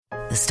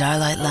The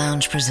Starlight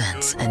Lounge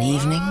presents An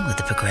Evening with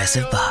the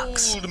Progressive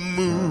Box. Old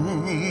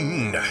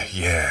moon,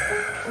 yeah.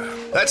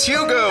 That's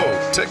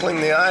Hugo,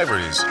 tickling the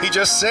ivories. He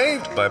just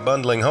saved by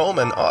bundling home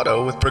and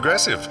auto with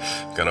Progressive.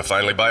 Gonna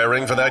finally buy a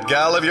ring for that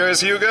gal of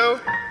yours, Hugo?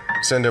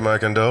 Send her my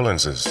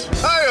condolences.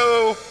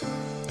 Hi-oh!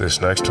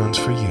 This next one's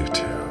for you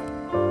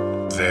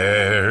two.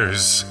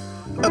 There's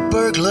a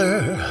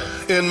burglar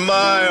in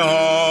my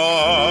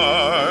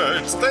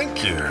heart.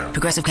 Thank you.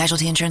 Progressive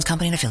Casualty Insurance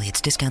Company and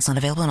Affiliates. Discounts not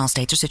available in all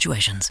states or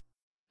situations.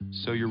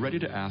 So you're ready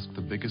to ask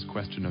the biggest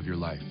question of your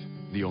life,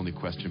 the only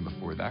question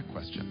before that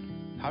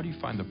question. How do you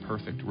find the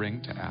perfect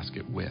ring to ask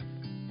it with?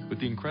 With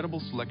the incredible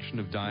selection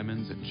of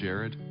diamonds at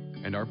Jared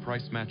and our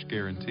price match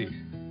guarantee,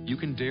 you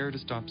can dare to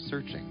stop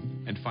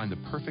searching and find the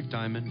perfect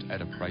diamond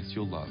at a price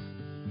you'll love.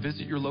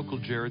 Visit your local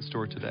Jared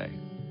store today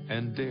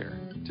and dare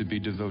to be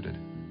devoted.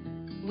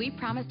 We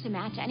promise to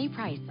match any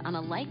price on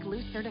a like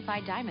loose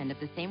certified diamond of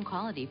the same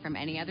quality from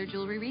any other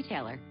jewelry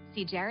retailer.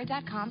 See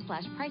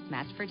jared.com/price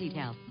match for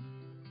details.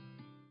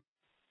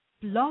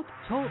 Blog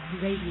Talk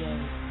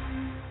Radio.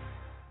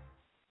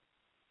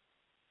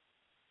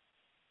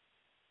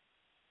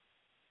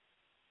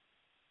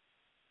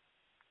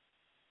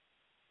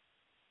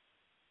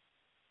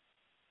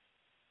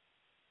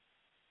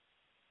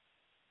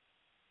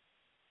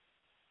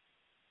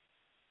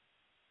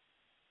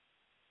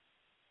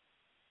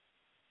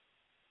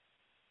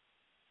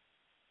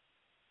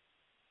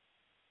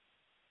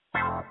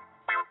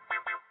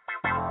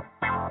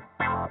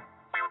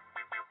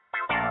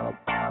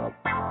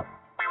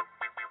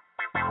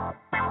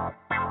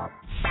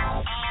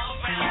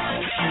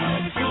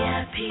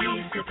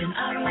 Sipping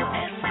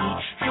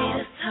ROSE,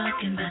 haters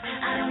talking, but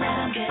I don't let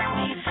them get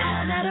me.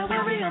 Not a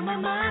worry on my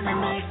mind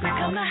tonight. We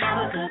come to have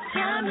a good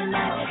time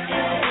tonight.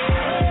 Hey.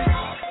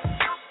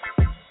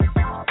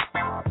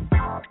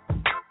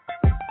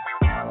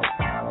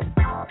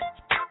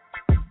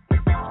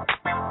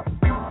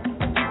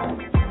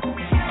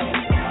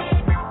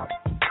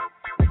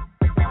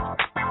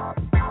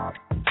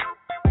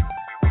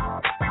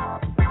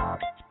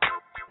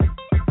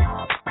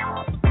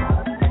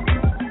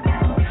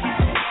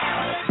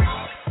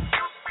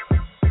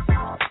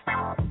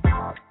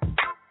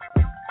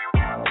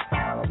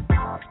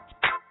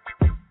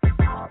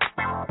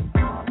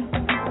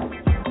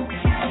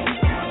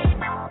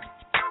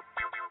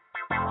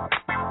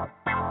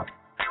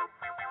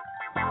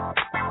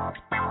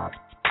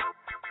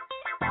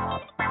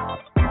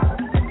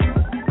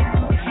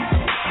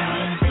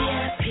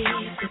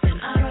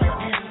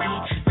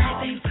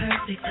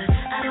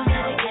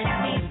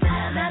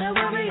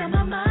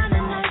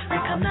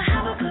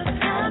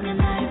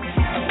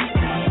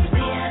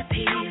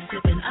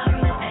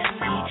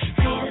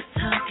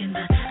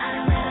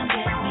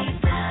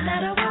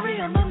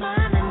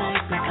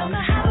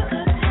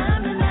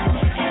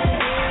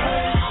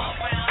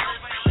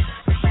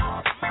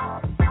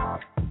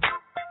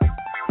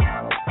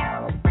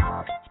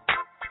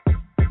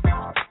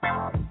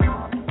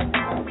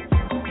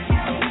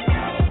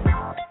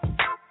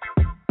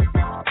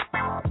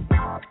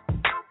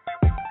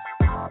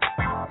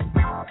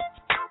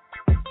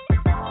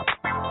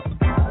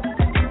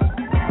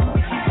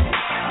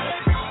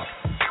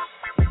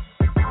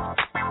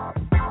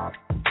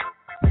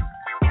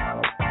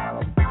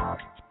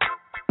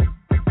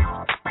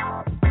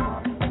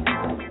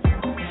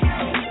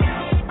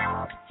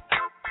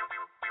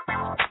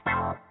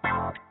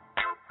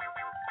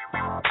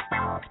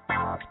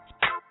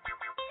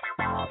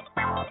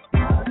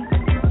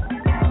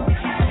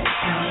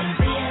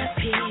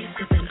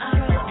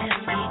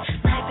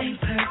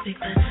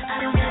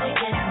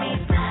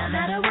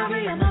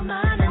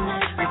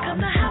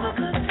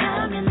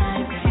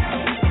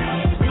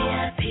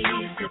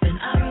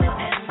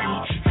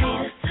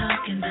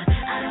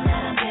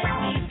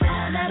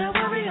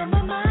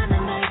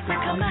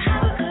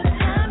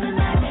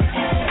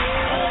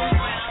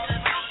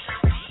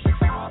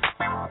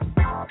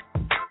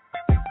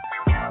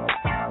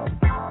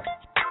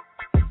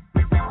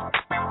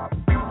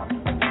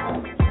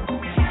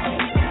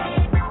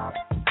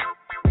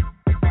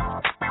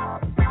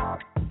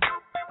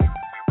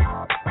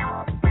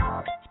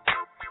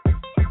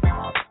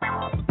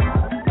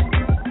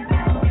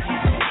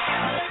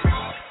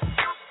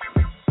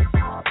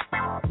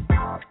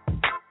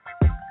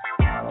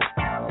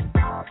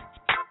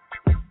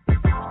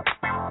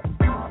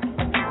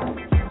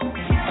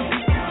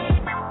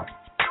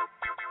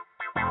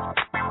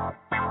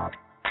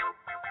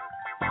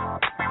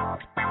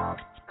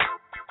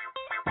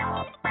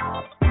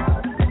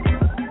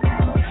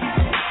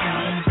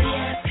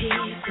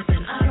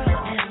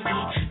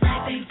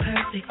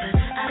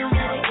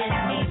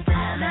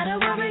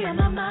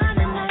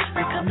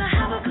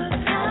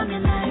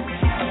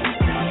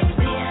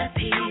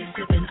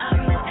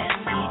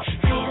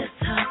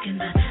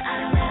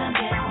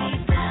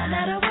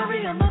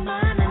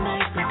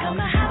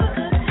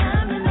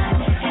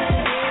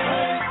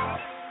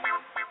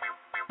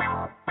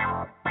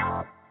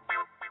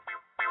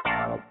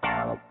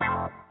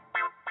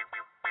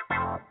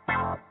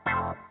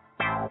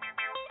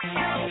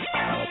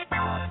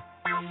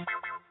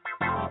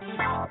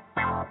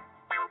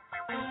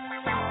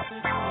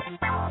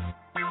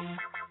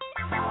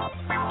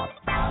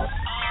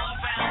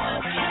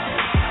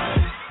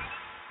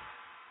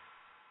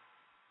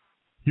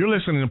 You're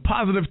listening to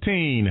Positive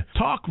Teen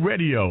Talk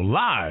Radio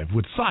live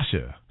with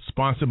Sasha,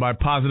 sponsored by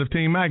Positive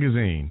Teen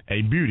Magazine,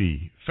 a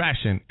beauty,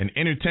 fashion, and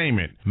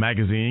entertainment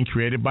magazine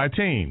created by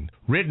teens,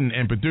 written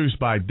and produced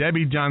by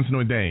Debbie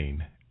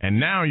Johnson-Ordain. And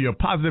now your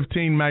Positive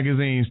Teen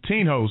Magazine's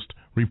teen host,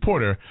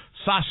 reporter,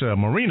 Sasha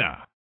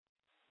Marina.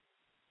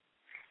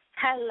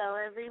 Hello,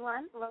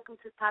 everyone. Welcome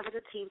to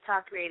Positive Teen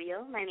Talk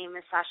Radio. My name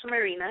is Sasha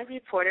Marina,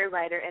 reporter,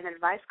 writer, and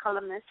advice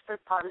columnist for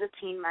Positive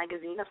Teen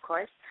Magazine, of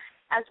course,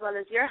 as well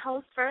as your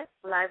host for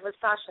Live with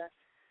Sasha.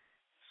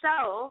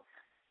 So,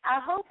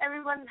 I hope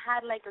everyone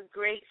had like a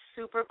great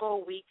Super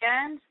Bowl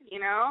weekend, you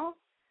know.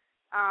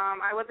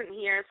 I wasn't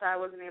here, so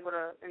I wasn't able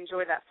to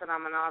enjoy that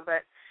phenomenon.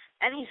 But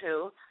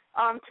anywho,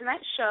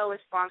 tonight's show is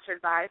sponsored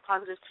by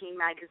Positive Teen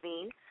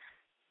Magazine,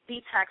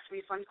 The Tax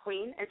Refund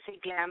Queen, It's a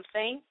Glam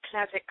Thing,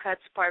 Classic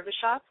Cuts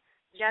Barbershop,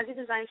 Jazzy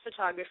Designs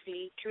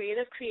Photography,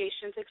 Creative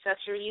Creations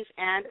Accessories,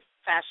 and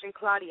Fashion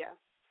Claudia.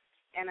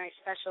 And our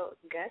special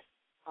guests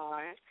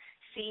are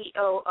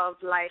CEO of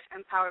Life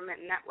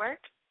Empowerment Network,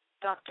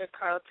 Dr.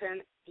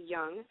 Carlton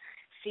Young,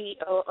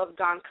 CEO of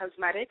Dawn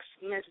Cosmetics,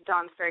 Ms.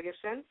 Dawn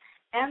Ferguson,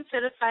 and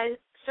certified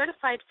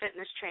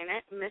fitness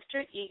trainer,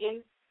 Mr.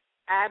 Egan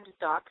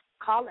Abdoc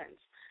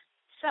Collins.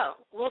 So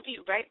we'll be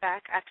right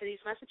back after these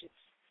messages.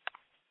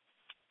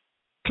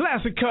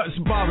 Classic Cuts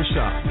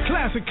Barbershop.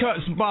 Classic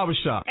Cuts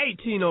Barbershop.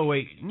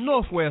 1808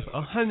 Northwest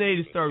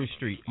 183rd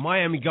Street,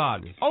 Miami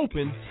Gardens.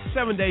 Open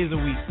 7 days a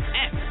week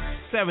at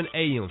 7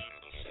 a.m.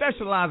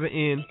 Specializing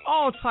in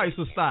all types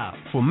of styles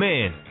for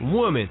men,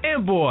 women,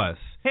 and boys.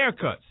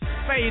 Haircuts,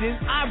 fading,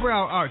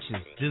 eyebrow arches,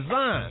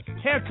 design,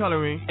 hair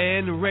coloring,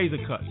 and razor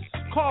cuts.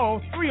 Call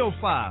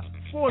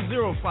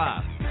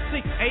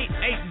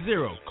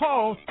 305-405-6880.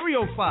 Call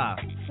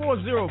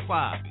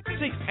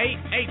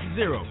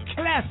 305-405-6880.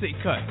 Classic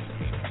Cuts.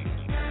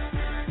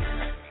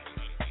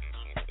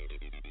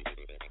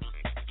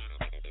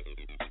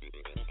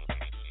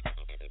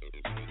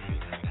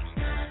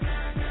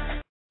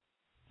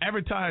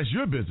 Advertise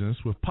your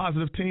business with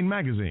Positive Teen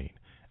Magazine,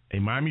 a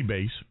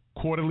Miami-based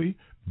quarterly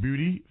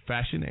beauty,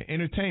 fashion, and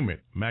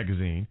entertainment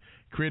magazine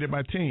created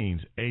by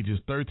teens ages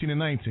 13 and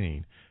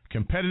 19.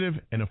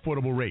 Competitive and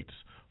affordable rates.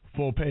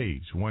 Full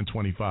page,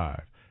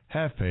 $125.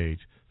 Half page,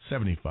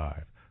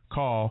 $75.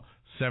 Call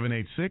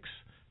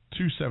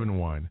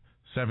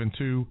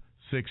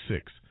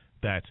 786-271-7266.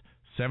 That's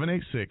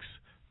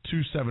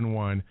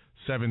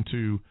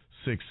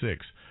 786-271-7266.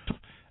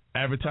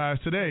 Advertise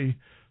today,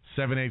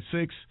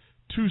 786-271-7266.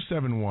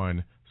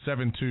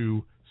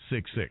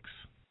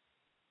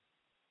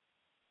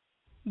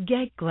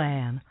 Get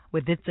glam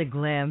with It's a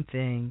Glam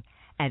Thing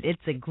at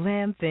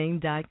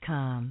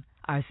itsaglamthing.com.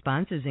 Our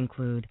sponsors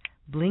include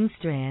Bling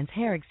Strands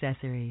Hair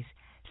Accessories,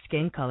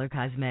 Skin Color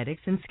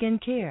Cosmetics and Skin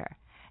Care,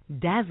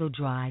 Dazzle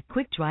Dry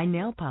Quick Dry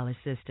Nail Polish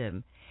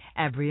System,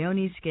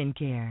 Abrioni Skin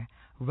Care,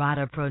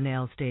 Rada Pro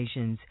Nail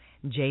Stations,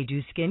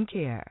 Jeju Skin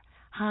Care,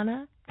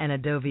 Hana and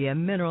Adovia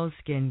Mineral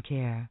Skin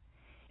Care.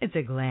 It's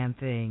a Glam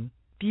Thing.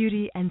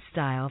 Beauty and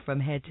style from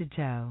head to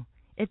toe.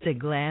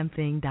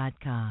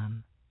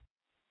 Itsaglamthing.com.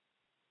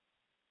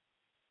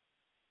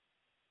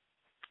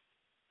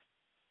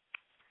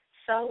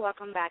 So,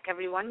 welcome back,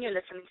 everyone. You're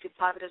listening to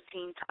Positive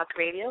Teen Talk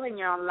Radio, and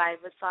you're on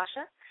Live with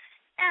Sasha.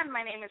 And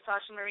my name is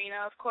Sasha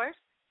Marina, of course.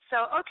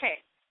 So,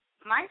 okay,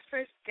 my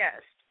first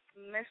guest,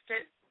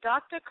 Mr.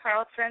 Dr.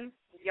 Carlton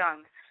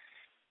Young.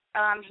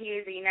 He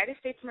is a United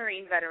States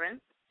Marine veteran,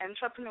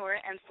 entrepreneur,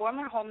 and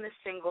former homeless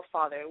single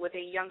father with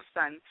a young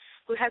son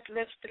who has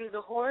lived through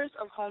the horrors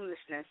of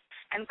homelessness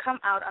and come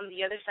out on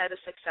the other side of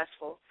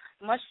successful,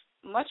 much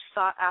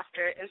sought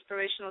after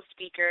inspirational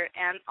speaker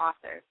and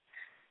author.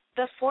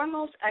 The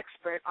foremost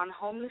expert on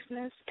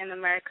homelessness in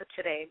America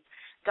today,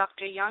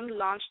 Dr. Young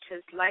launched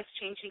his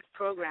life-changing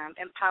program,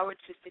 Empowered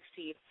to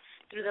Succeed,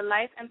 through the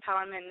Life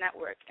Empowerment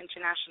Network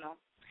International.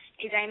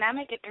 A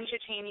dynamic and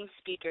entertaining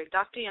speaker,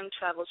 Dr. Young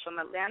travels from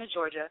Atlanta,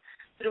 Georgia,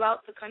 throughout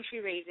the country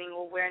raising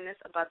awareness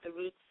about the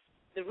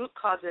root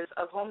causes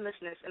of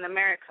homelessness in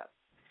America.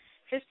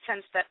 His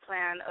 10-step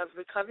plan of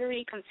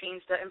recovery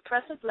contains the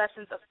impressive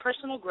lessons of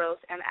personal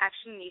growth and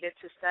action needed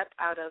to step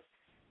out of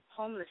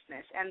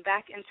homelessness and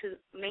back into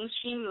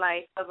mainstream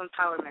life of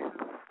empowerment.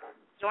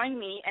 Join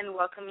me in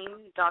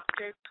welcoming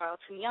Dr.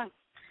 Carlton Young.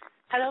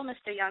 Hello,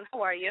 Mr. Young.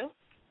 How are you?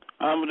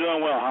 I'm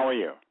doing well. How are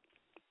you?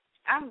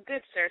 I'm good,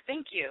 sir.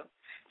 Thank you.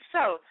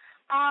 So,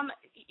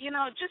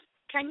 just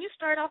can you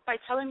start off by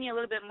telling me a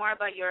little bit more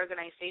about your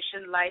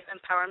organization, Life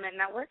Empowerment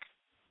Network?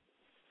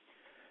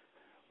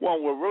 Well,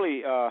 we're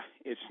really,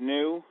 it's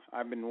new.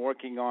 I've been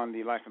working on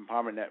the Life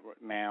Empowerment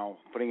Network now,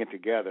 putting it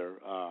together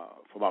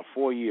for about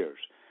 4 years.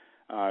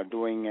 I've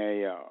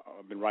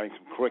been writing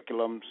some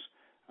curriculums,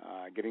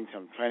 getting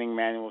some training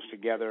manuals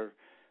together,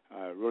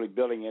 really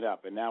building it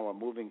up. And now we're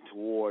moving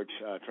towards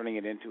turning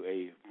it into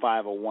a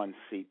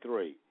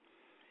 501c3.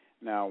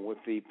 Now, with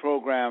the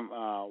program,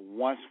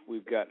 once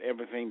we've got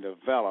everything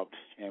developed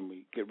and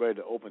we get ready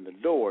to open the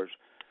doors,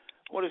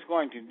 what it's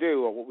going to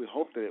do, or what we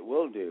hope that it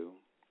will do,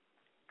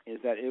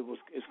 is that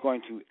it's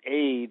going to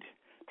aid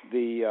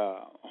the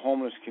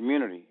homeless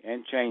community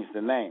and change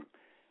the name.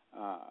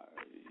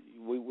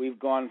 We've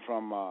gone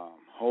from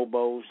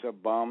hobos to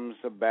bums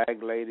to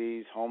bag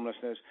ladies,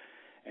 homelessness,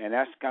 and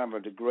that's kind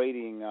of a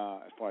degrading,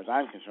 as far as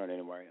I'm concerned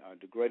anyway, a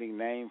degrading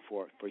name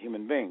for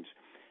human beings.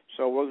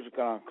 So we're just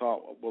going to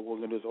call, what we're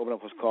going to do is open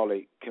up what's called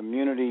a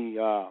community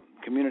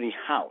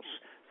house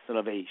instead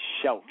of a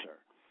shelter.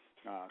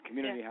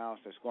 Community house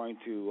that's going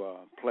to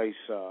place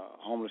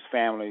homeless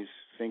families,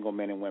 single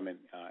men and women,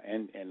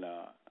 and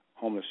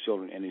homeless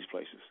children in these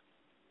places.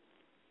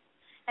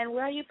 And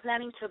where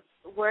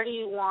do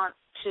you want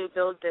to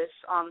build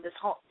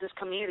this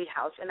community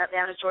house? In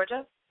Atlanta,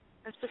 Georgia,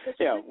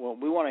 specifically? Yeah, well,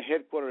 we want to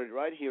headquarter it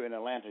right here in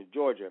Atlanta,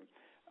 Georgia.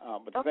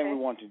 But the thing we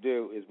want to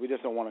do is we're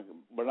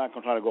not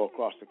going to try to go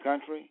across the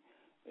country.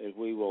 Is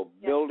we will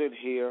build it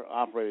here,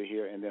 operate it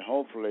here, and then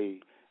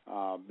hopefully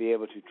be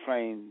able to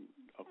train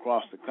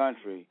across the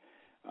country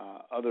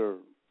other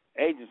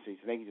agencies,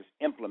 so they can just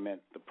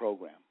implement the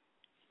program.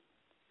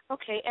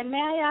 Okay, and may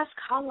I ask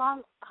how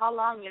long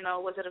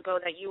was it ago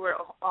that you were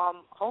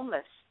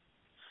homeless?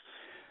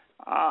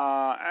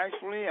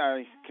 Actually,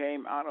 I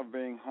came out of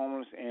being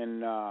homeless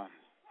in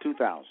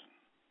 2000.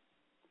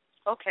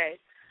 Okay,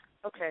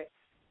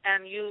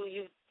 and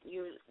you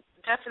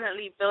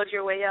definitely built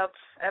your way up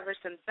ever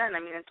since then. I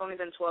mean, it's only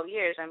been 12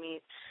 years. I mean,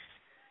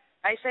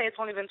 I say it's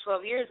only been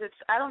 12 years.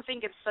 I don't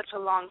think it's such a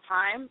long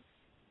time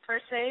per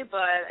se,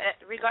 but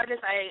regardless,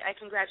 I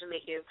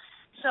congratulate you.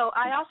 So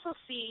I also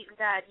see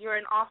that you're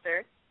an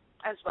author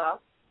as well.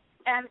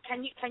 And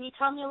can you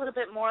tell me a little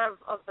bit more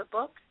of the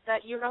book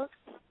that you wrote?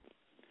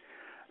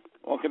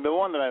 Okay, the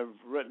one that I've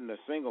written, the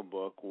single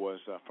book, was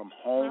From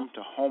Home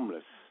to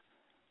Homeless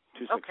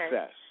to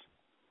Success.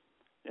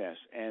 Yes,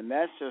 and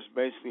that's just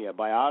basically a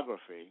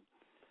biography.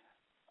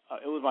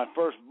 It was my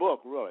first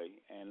book, really,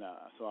 and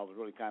so I was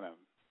really kind of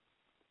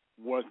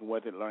working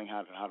with it, learning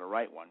how to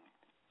write one.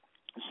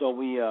 So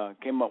we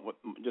came up with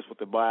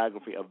the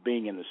biography of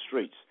being in the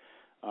streets,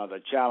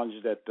 the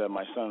challenges that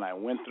my son and I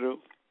went through,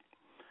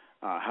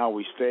 how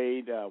we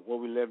stayed, where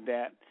we lived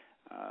at,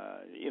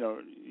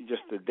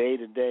 just the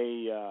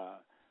day-to-day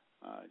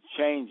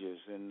changes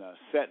and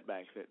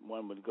setbacks that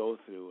one would go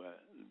through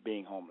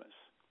being homeless.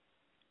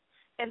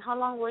 And how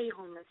long were you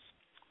homeless?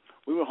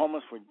 We were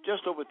homeless for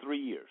just over 3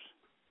 years.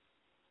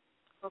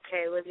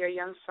 Okay, with your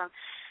young son.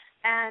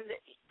 And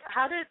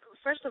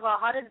first of all,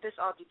 how did this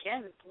all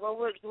begin? What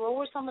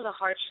were some of the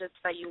hardships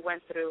that you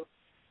went through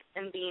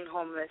in being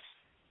homeless,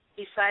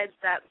 besides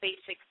that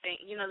basic thing,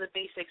 the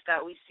basics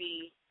that we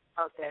see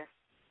out there?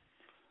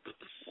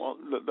 Well,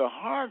 the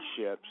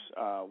hardships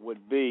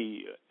would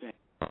be,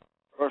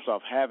 first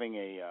off, having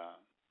a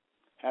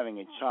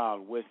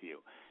child with you.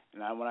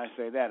 And when I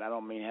say that, I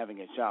don't mean having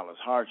a child as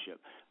hardship,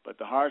 but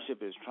the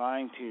hardship is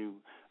trying to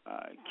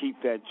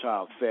keep that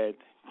child fed,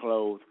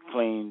 clothed,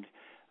 cleaned,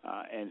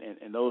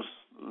 and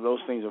those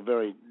things are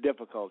very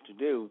difficult to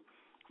do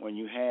when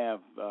you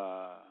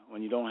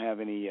don't have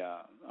any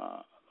a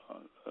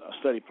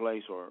steady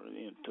place or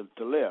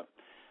to live.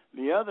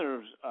 The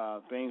other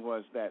thing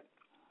was that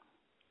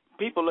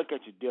people look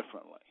at you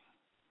differently.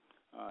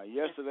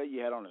 Yesterday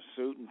you had on a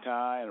suit and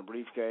tie and a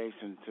briefcase,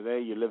 and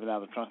today you're living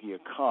out of the trunk of your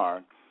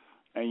car,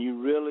 and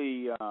you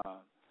really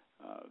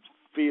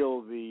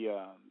feel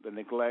the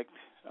neglect,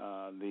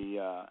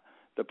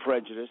 the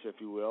prejudice, if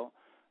you will.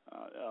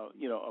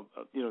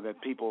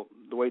 That people,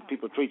 the way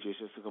people treat you, it's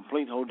just a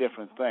complete whole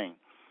different thing.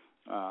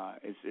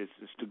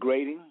 It's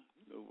degrading,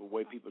 the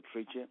way people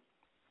treat you,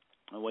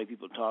 the way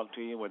people talk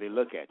to you, the way they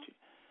look at you.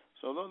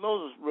 So those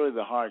are really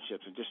the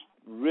hardships, and just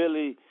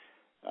really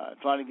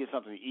trying to get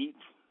something to eat,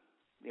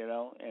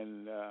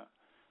 and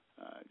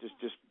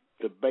just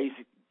the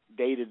basic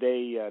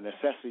day-to-day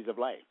necessities of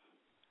life.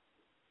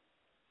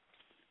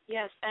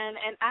 Yes, and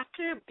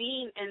after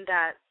being in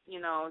that,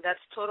 that's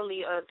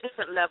totally a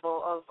different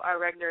level of our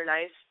regular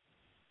life.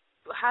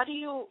 How do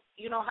you,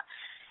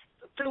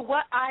 through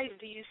what eyes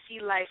do you see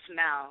life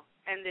now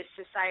and this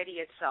society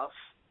itself?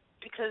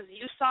 Because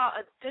you saw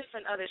a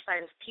different other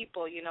side of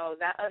people,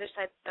 that other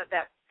side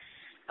that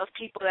of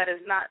people that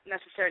is not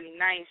necessarily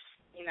nice,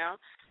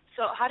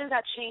 So how does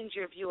that change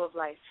your view of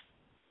life?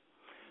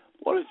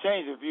 Well, it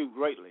changed the view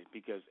greatly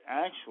because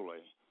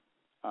actually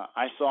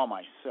I saw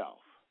myself.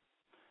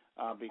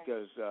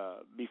 Because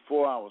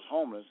before I was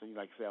homeless,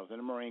 like I said, I was in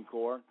the Marine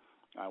Corps.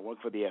 I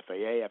worked for the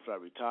FAA after I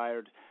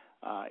retired,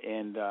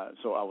 and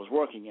so I was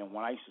working. And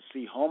when I used to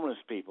see homeless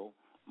people,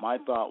 my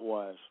thought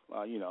was,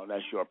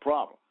 that's your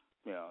problem.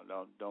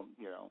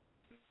 Don't.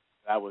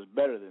 I was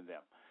better than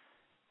them.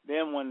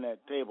 Then when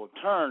that table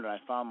turned, and I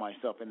found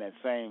myself in that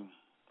same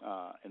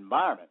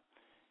environment,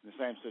 in the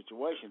same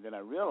situation, then I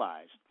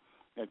realized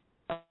that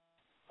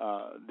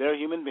they're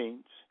human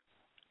beings.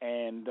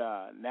 And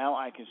now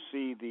I can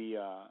see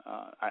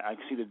I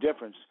can see the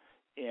difference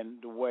in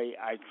the way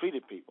I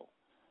treated people.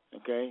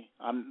 Okay,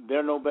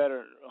 they're no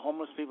better.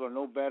 Homeless people are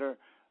no better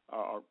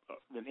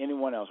than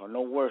anyone else, or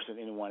no worse than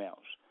anyone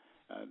else.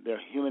 They're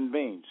human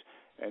beings,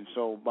 and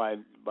so by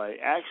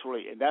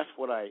actually, and that's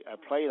what I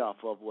played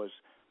off of was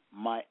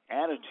my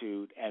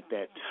attitude at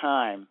that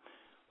time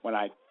when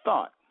I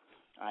thought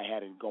I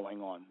had it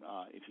going on,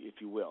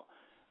 if you will.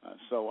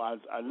 So I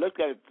looked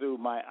at it through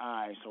my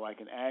eyes so I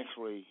can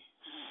actually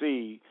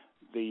see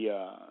the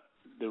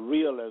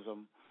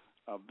realism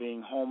of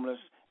being homeless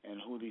and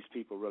who these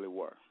people really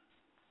were.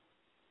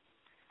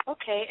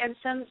 Okay, and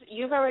since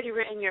you've already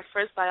written your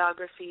first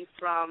biography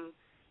from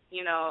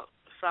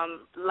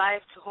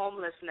life to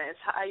homelessness,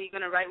 are you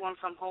going to write one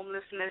from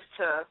homelessness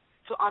to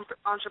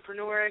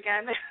entrepreneur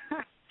again?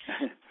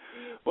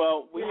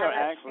 Well, we're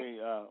actually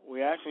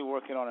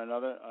working on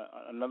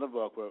another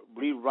book. We're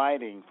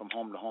rewriting From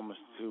Home to Homeless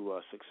to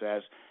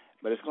Success,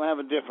 but it's going to have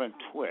a different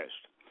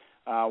twist.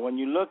 When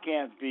you look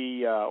at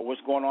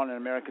what's going on in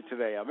America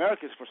today,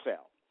 America's for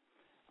sale.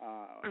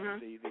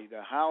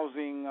 The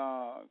housing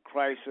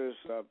crisis,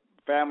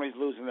 families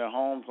losing their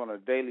homes on a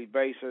daily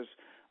basis.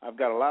 I've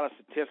got a lot of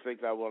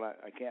statistics I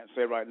can't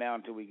say right now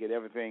until we get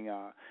everything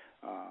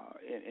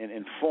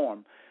in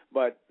form.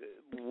 But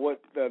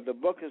what the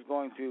book is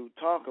going to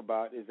talk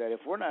about is that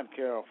if we're not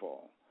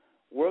careful,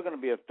 we're going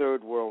to be a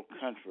third world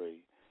country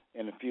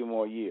in a few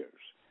more years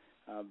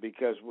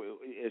because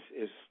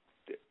it's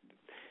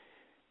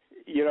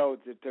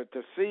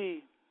to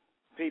see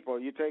people.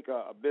 You take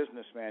a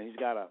businessman;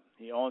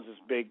 he owns this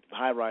big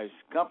high-rise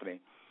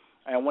company,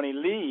 and when he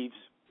leaves,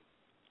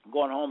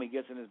 going home, he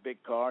gets in his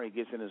big car, he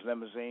gets in his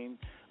limousine,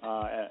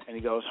 and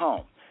he goes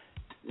home.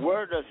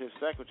 Where does his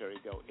secretary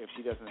go if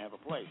she doesn't have a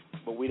place?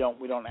 But we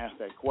don't ask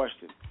that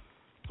question.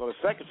 So the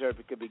secretary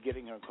could be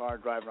getting her car,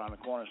 drive around the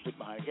corner, sleep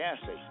behind a gas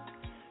station.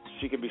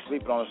 She could be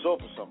sleeping on a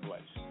sofa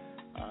someplace.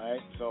 All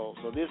right. So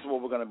this is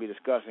what we're going to be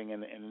discussing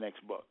in the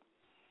next book.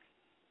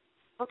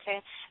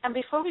 Okay. And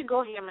before we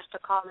go here, Mr.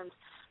 Collins,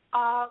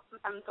 oh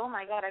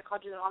my God, I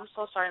called you. I'm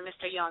so sorry,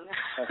 Mr. Young.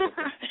 That's okay.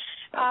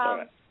 That's all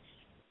right.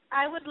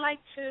 I would like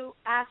to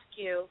ask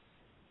you,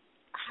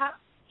 how,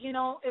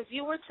 if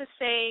you were to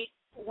say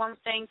one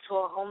thing to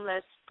a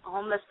homeless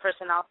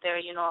person out there,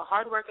 a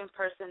hardworking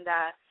person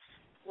that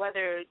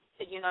whether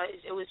it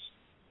was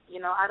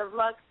out of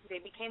luck they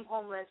became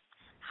homeless,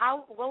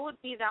 what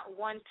would be that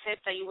one tip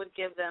that you would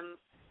give them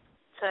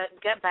to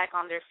get back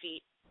on their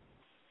feet?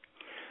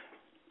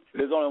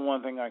 There's only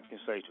one thing I can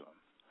say to them.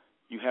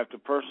 You have to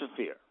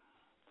persevere.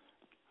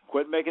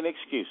 Quit making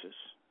excuses.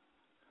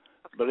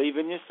 Believe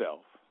in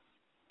yourself.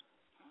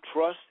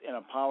 Trust in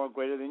a power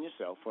greater than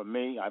yourself. For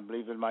me, I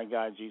believe in my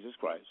God, Jesus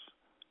Christ.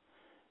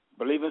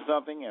 Believe in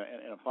something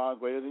in a power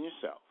greater than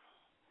yourself.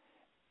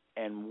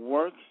 And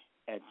work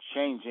at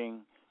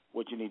changing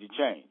what you need to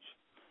change.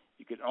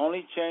 You can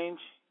only change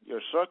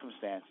your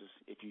circumstances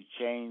if you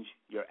change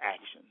your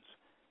actions.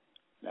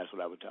 That's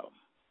what I would tell them.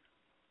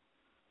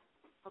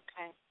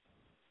 Okay.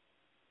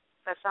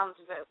 That sounds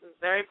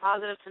very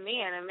positive to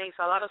me, and it makes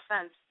a lot of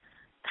sense.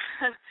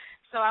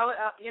 So I would,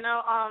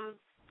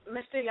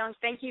 Mr. Young,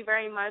 thank you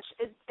very much.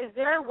 Is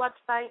there a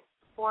website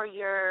for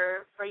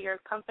your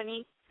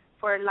company,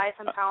 for Life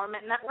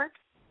Empowerment Network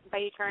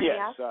that you currently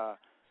have?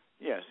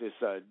 Yes,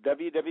 it's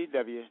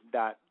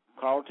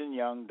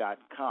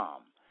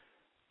www.carltonyoung.com.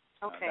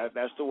 Okay.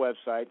 That's the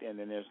website, and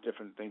then there's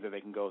different things that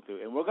they can go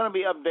through. And we're going to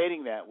be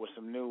updating that with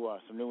some new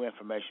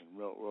information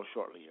real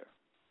shortly here.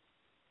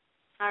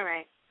 All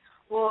right.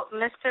 Well,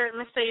 Mr.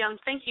 Young,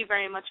 thank you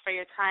very much for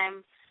your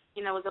time.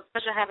 It was a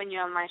pleasure having you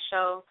on my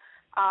show.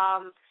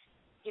 I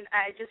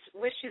just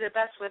wish you the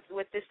best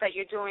with this that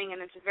you're doing,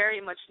 and it's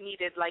very much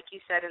needed, like you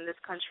said, in this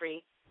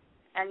country.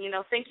 And,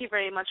 thank you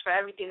very much for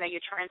everything that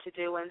you're trying to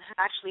do and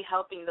actually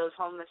helping those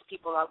homeless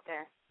people out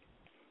there.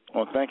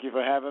 Well, thank you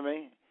for having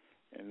me,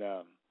 and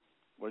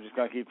we're just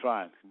going to keep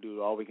trying to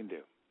do all we can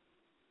do.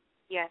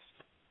 Yes.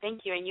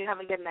 Thank you, and you have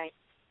a good night.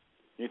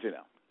 You too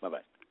now.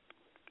 Bye-bye.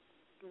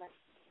 Bye.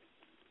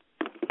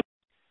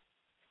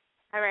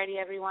 All righty,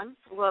 everyone.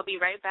 We'll be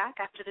right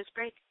back after this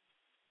break.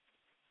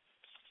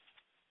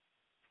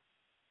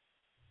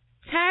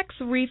 Tax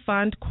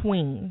Refund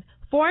Queen,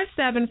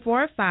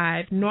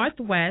 4745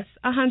 Northwest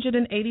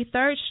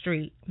 183rd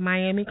Street,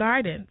 Miami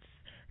Gardens.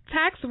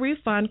 Tax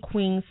Refund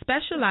Queen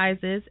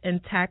specializes in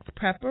tax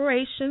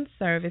preparation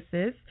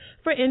services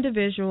for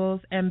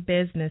individuals and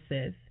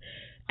businesses.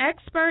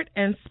 Expert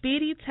and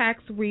speedy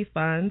tax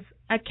refunds,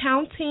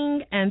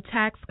 accounting, and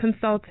tax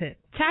consultant.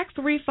 Tax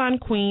Refund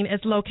Queen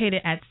is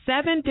located at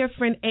 7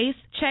 different Ace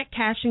check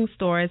cashing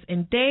stores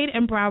in Dade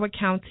and Broward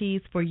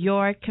counties for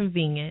your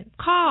convenience.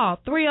 Call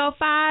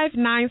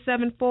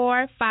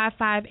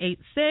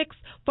 305-974-5586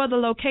 for the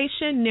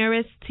location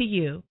nearest to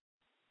you.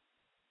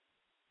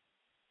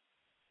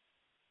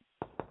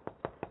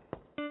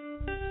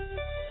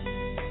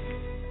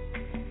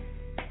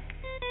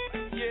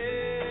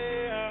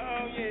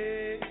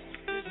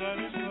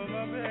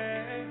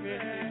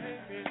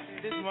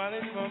 One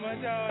is for my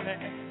daughter.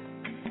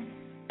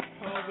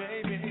 Oh,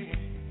 baby.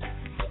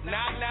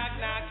 Knock, knock,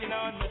 knocking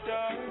on my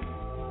door.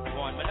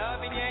 Want my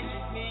loving, yeah,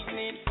 she's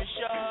needing it for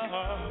sure.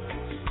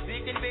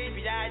 Sick and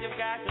baby, I have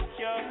got the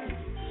cure.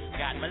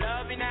 Got my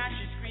loving, now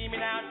she's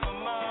screaming out for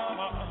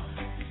more.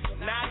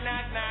 Knock,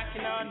 knock,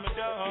 knocking on my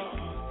door.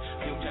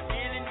 Don't your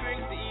feeling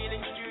brings the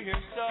healing to your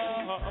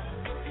soul.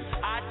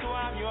 I to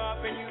warm you up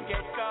and you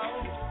get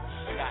cold.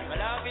 Got my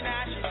loving,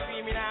 now she's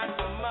screaming out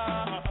for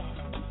more.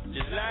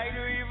 Just like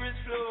the river.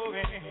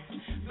 overflowing.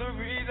 The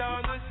breeze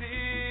on the sea.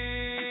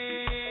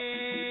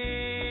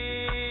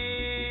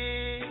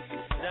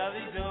 Love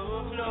is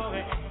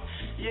overflowing.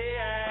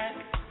 Yeah,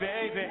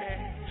 baby.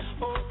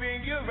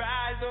 Open your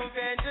eyes, don't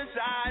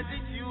fantasize.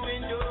 It's you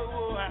and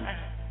your eyes.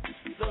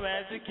 So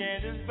as the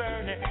candles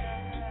burning,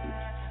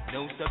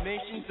 no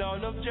submissions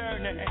on the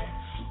journey.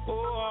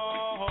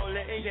 Oh,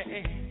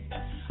 lady,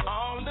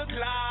 on the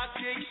clock,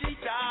 she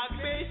talk,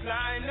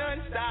 baseline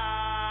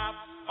non-stop.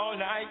 All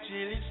night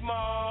till it's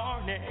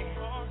morning,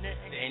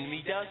 then we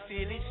just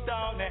feel it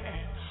storming.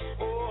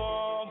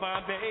 Oh,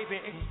 my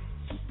baby,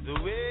 the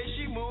way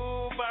she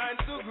move and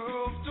to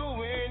groove to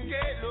win,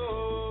 get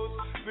loose.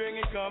 Bring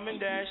it, come and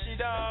dash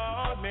it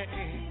on me.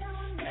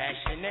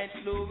 Passionate,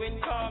 slow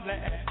and calmly.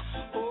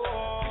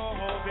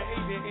 Oh,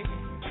 baby.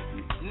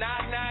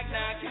 Knock, knock,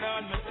 knocking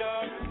on my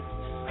door.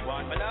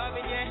 Want my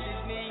loving, yes,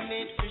 she's needing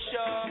it for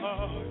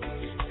sure.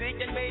 Sick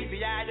and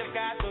baby, I just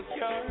got the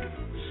cure.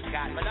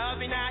 Got my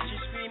loving, now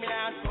she's screaming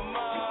out for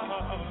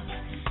more.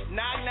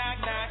 Knock, knock,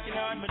 knocking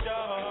on my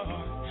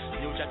door.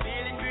 Your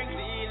feeling brings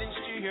the healing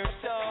to your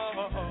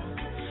soul.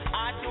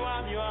 I to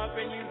warm you up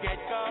and you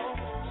get cold.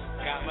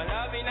 Got my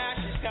loving, now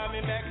she's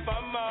coming back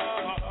for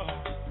more.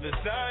 The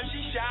sun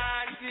she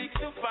shines, seeks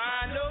to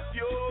find love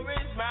pure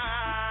is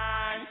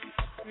mine.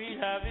 We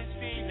love is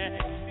feeling,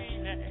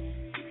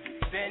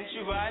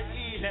 sensual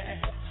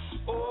healing.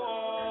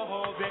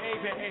 Oh,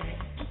 baby,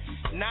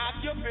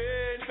 knock your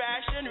pain,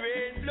 passion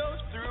rain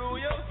flows through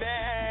your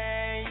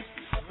veins.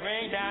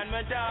 Rain down,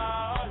 my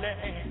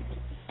darling,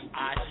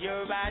 as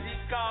your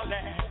body's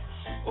calling.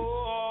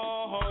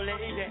 Oh,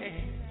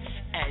 lady,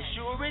 as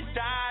sure as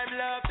time,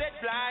 love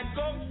that blind,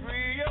 come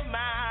free your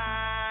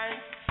mind.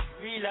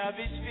 We love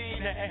is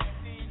feeling,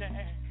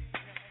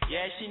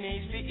 yeah, she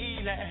needs the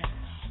healing.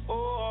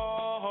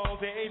 Oh,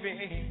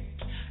 baby,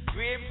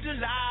 grip to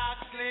lock,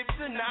 slip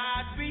to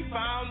knot, we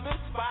found the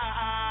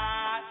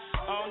spot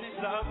on this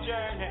love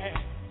journey.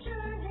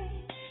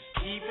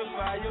 Keep the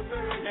fire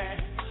burning.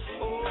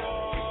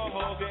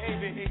 Oh,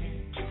 baby,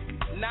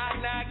 knock,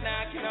 knock,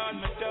 knocking on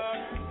my door.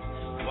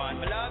 Want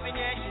my loving,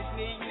 yeah, she's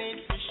needing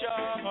it for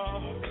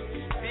sure.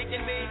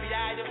 Thinking, baby,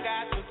 I just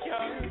got the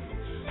cure.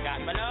 Got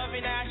my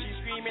loving, now she's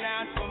screaming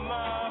out for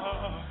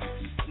more.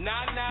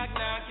 Knock, knock,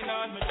 knocking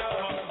on my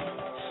door.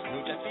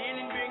 Root of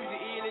feeling brings the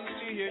healing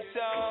to your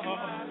soul.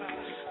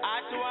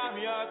 I to warm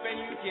you up and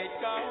you get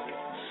cold.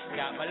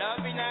 Got my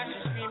loving, now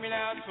she's screaming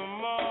out for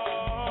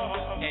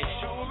more. And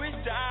sure as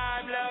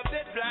time, love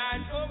that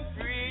blind, come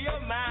free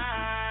your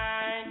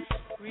mind.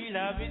 We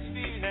love is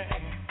feeling,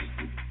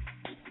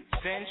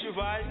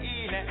 sensual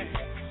healing.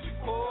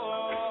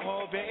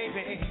 Oh,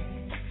 baby,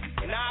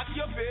 knock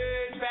your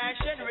pain,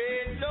 passion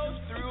rain flows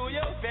through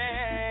your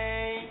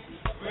veins.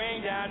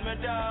 Bring down my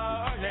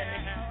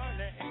darling,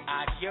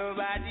 as your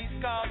body's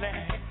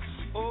calling.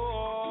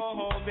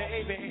 Oh,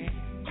 baby,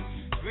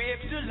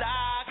 grip to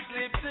lock,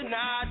 slip to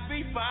knot,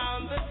 we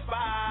found the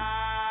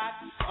spot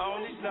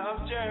on this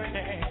love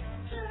journey.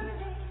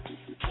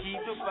 Keep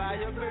the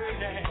fire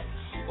burning.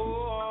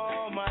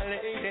 Oh, my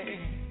lady,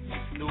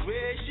 the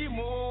way she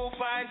move,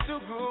 find to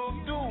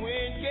groove, the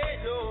wind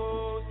get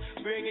loose.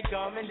 Bring it,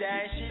 come and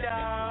dash it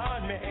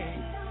on me.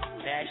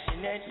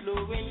 Dashing and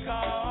slow and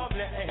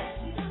calmly.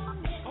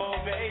 Oh,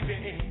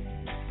 baby,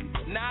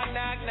 knock,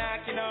 knock,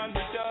 knocking on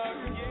the door.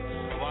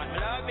 Want my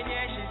loving,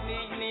 yeah, she's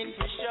needing it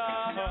for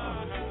sure.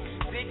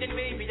 Sitting,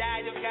 baby,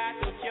 I just got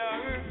the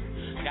cure.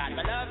 Got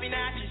my loving,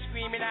 now she's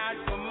screaming out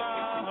for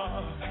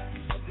more.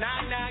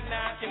 Knock, knock,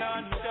 knocking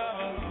on the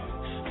door.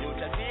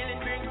 Your feeling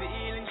brings the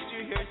healings to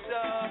your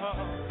soul.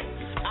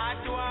 I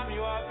to warm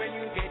you up and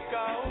you get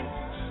cold.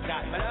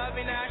 Got my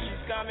loving, now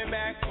she's coming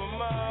back for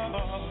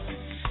more.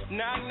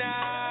 Knock,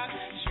 knock,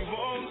 she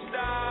won't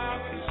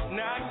stop.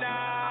 Knock,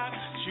 knock,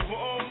 she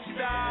won't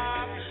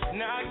stop.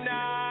 Knock,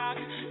 knock,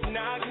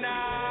 knock,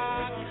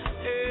 knock.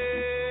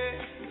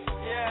 Hey,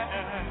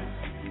 yeah.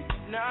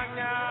 Knock,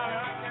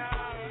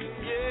 knock,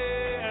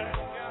 yeah.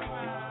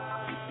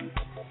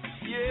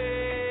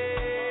 Yeah.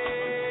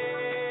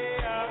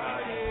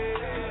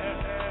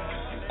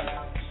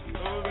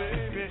 Oh,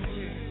 baby.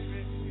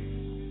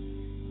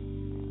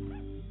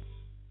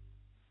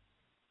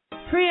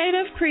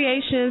 Creative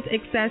Creations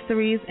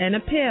Accessories and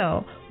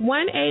Appeal,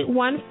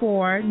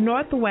 1814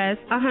 Northwest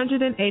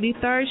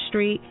 183rd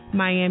Street,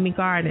 Miami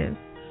Gardens.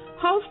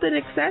 Host an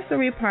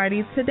accessory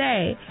party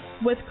today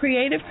with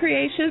Creative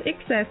Creations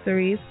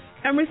Accessories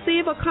and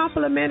receive a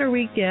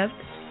complimentary gift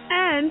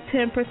and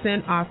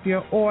 10% off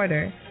your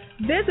order.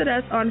 Visit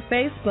us on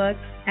Facebook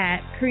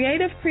at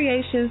Creative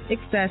Creations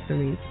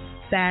Accessories.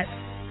 That's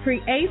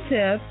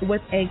Creative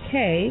with a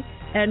K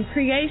and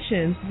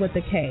Creations with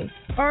a K.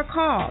 Or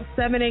call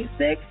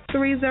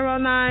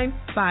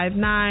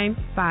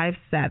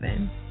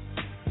 786-309-5957.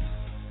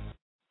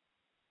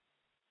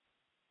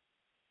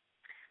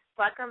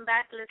 Welcome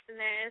back,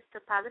 listeners, to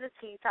Positive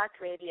Teen Talk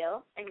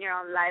Radio, and you're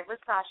on Live with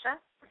Sasha.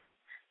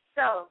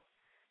 So,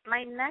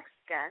 my next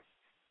guest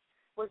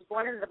was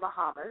born in the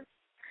Bahamas.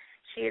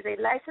 She is a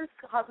licensed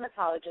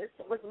cosmetologist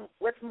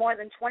with more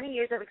than 20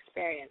 years of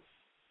experience.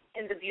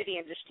 in the beauty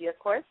industry, of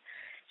course.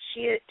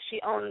 She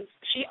owns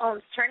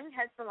Turning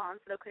Head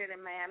Salons located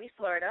in Miami,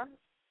 Florida,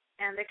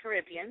 and the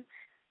Caribbean.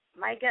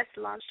 My guest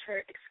launched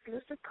her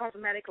exclusive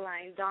cosmetic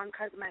line, Dawn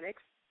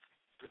Cosmetics,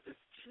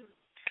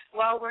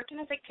 while working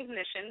as a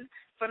technician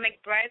for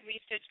McBride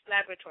Research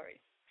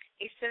Laboratories,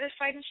 a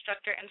certified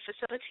instructor and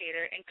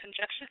facilitator. In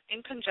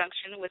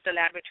conjunction with the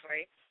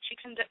laboratory, she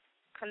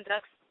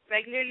conducts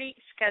regularly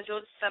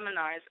scheduled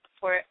seminars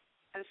for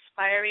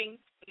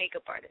aspiring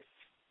makeup artists.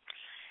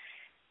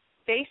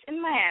 Based in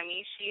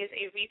Miami, she is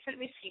a recent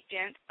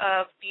recipient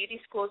of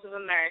Beauty Schools of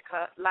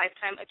America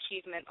Lifetime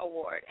Achievement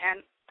Award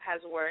and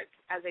has worked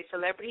as a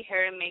celebrity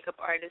hair and makeup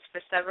artist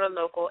for several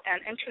local and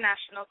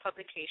international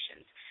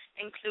publications,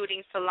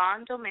 including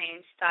Salon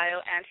Domain, Style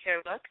and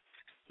Hair Look,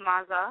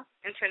 Maza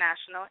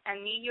International,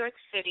 and New York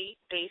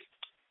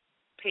City-based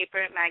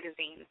Paper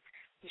Magazine.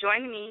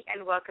 Join me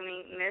in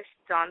welcoming Miss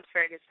Dawn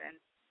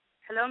Ferguson.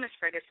 Hello, Miss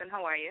Ferguson.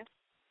 How are you?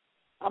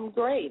 I'm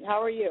great.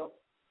 How are you?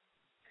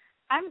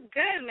 I'm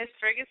good, Miss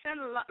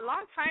Ferguson.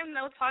 Long time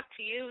no talk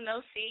to you, no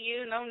see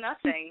you, no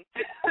nothing.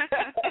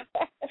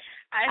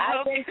 I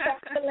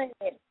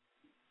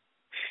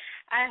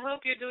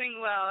hope you're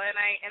doing well,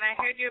 and I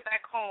heard you're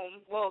back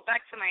home. Well,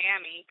 back to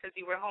Miami because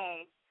you were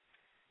home.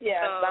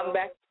 Yes, so, I'm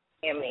back to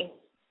Miami.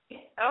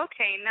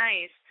 Okay,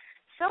 nice.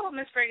 So,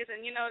 Miss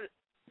Ferguson,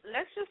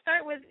 let's just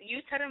start with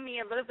you telling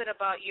me a little bit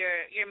about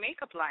your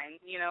makeup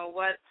line.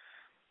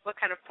 What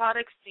kind of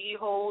products do you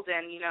hold,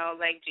 and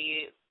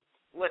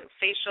what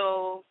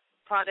facial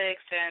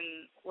products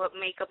and what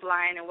makeup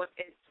line and and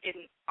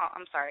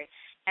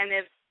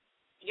if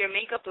your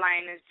makeup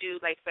line is due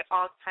for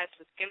all types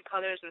of skin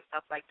colors and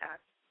stuff like that.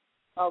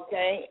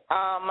 Okay.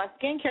 My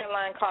skincare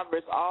line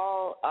covers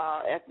all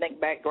ethnic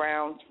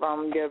backgrounds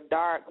from your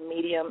dark,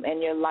 medium,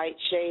 and your light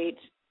shades.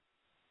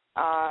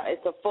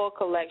 It's a full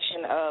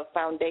collection of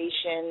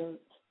foundation,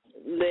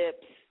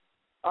 lips,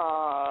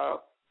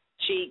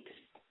 cheeks,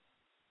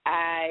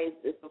 eyes.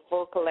 It's a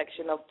full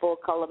collection of full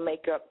color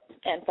makeup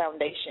and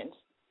foundations.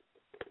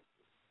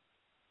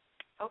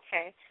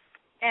 Okay.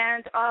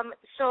 And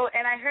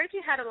and I heard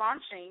you had a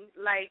launching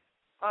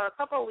a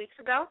couple of weeks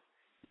ago,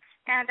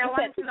 and I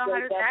wanted to know how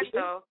did that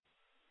go?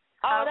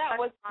 Oh, that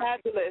was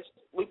fabulous.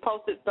 We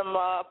posted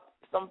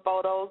some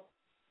photos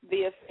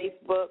via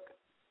Facebook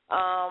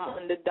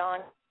on the Dawn.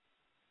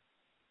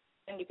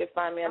 And you can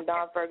find me on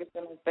Dawn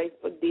Ferguson on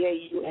Facebook,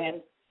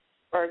 DAUN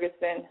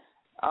Ferguson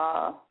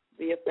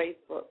via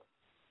Facebook.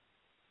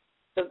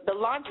 The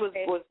launch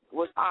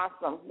was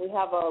awesome. We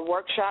have a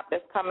workshop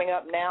that's coming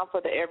up now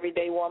for the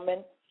everyday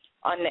woman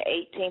on the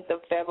 18th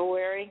of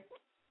February,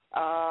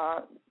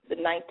 the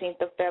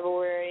 19th of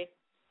February,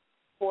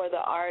 for the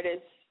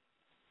artists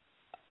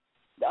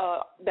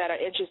that are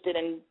interested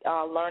in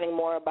learning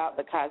more about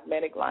the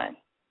cosmetic line.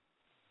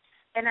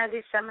 And are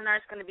these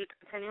seminars going to be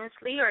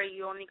continuously, or are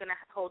you only going to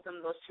hold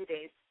them those 2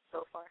 days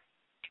so far?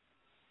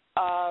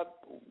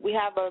 We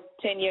have a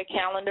 10-year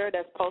calendar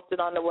that's posted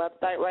on the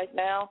website right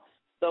now.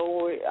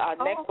 So our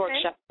next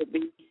workshop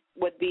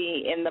would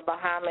be in the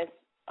Bahamas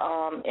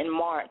in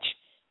March,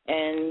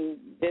 and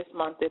this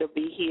month it'll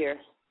be here.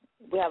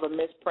 We have a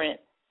misprint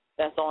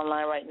that's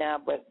online right now,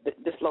 but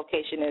this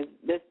location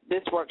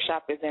this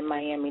workshop is in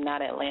Miami,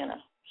 not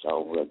Atlanta. So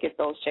we'll get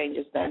those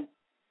changes done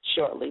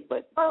shortly.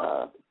 But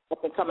up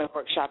and coming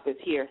workshop is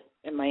here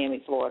in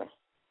Miami, Florida.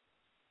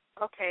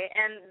 Okay,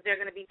 and they're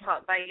going to be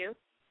taught by you?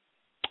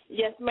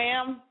 Yes,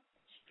 ma'am.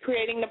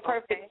 Creating the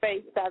perfect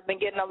face. I've been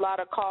getting a lot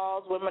of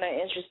calls. Women are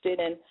interested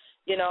in,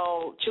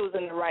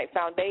 choosing the right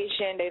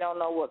foundation. They don't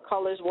know what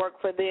colors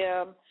work for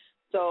them.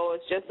 So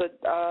it's just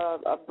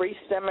a brief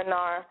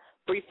seminar,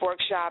 brief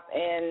workshop,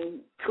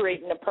 and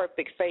creating the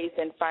perfect face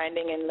and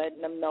finding and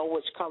letting them know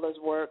which colors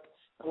work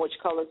and which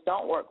colors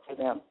don't work for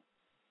them.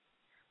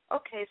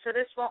 Okay, so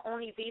this won't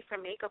only be for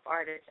makeup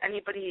artists.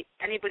 Anybody's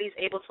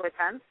able to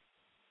attend?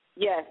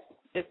 Yes.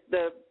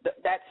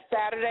 That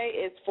Saturday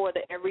is for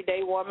the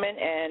everyday woman,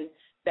 and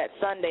that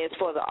Sunday is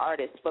for the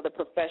artist, for the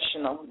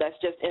professional that's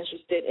just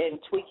interested in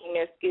tweaking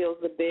their skills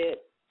a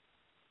bit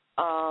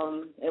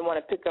and want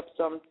to pick up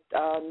some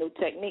new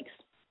techniques.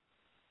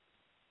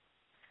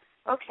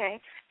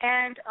 Okay,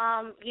 and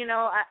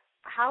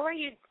how are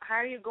you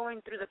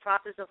going through the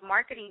process of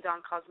marketing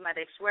Dawn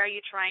Cosmetics? Where are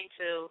you trying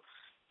to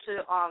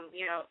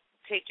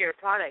take your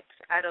products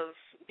out of,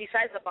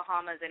 besides the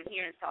Bahamas and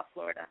here in South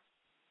Florida?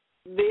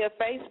 Via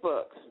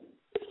Facebook,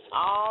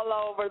 all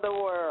over the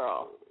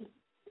world.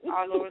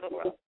 All over the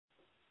world.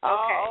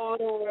 All over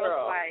the world.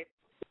 Worldwide.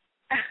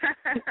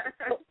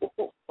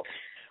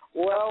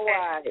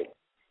 Worldwide. Okay.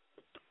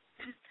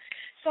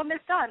 So, Ms.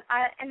 Dawn,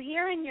 and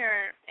here in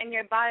your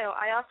bio,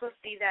 I also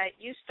see that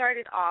you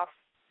started off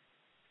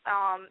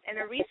in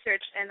a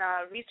research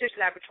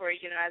laboratory,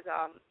 as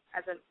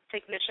a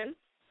technician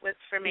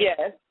for makeup.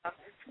 Yes.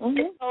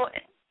 Mm-hmm.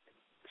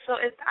 So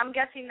I'm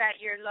guessing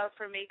that your love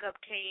for makeup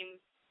came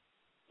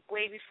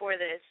way before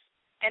this.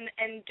 And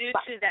due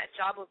to that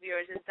job of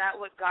yours, is that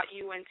what got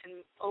you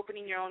into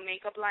opening your own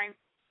makeup line?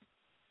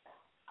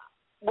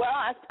 Well,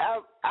 I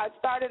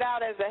started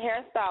out as a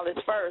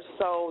hairstylist first,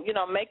 so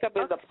makeup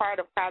is a part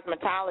of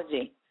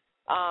cosmetology.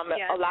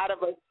 A lot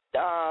of us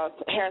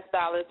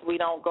hairstylists, we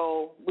don't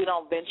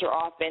venture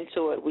off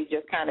into it. We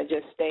just kind of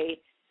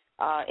stay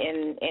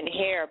in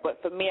hair.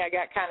 But for me, I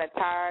got kind of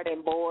tired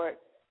and bored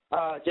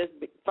just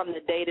from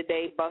the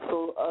day-to-day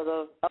bustle of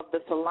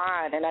the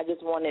salon, and I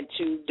just wanted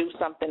to do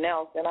something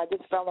else. And I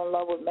just fell in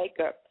love with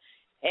makeup.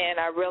 And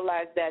I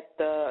realized that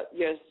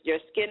your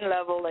skin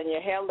level and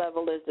your hair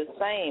level is the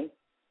same,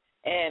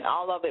 and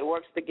all of it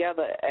works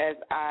together. As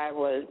I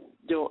was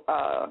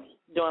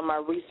doing my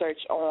research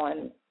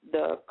on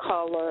the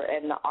color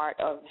and the art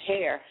of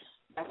hair,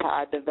 that's how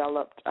I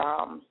developed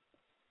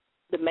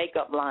the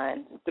makeup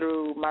line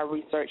through my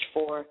research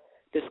for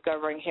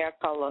discovering hair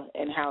color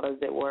and how does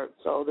it work.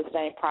 So the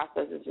same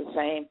process is the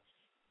same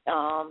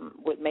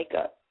with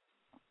makeup.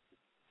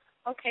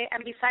 Okay,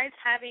 and besides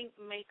having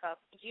makeup,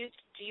 you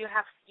do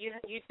have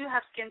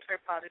skincare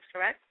products,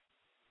 correct?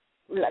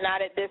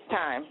 Not at this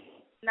time.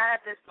 Not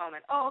at this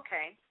moment. Oh,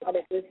 okay. Not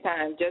at this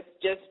time. Just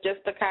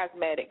the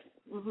cosmetics.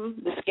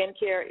 Mm-hmm. The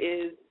skincare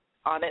is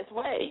on its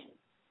way.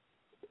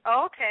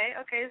 Oh, okay.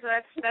 Okay, so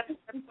that's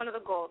one of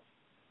the goals.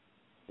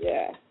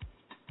 Yeah.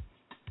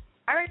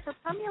 All right. So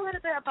tell me a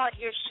little bit about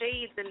your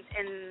shades and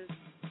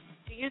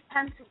do you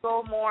tend to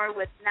go more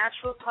with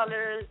natural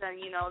colors and,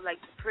 like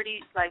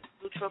pretty, like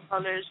neutral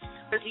colors?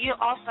 Or do you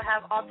also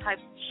have all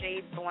types of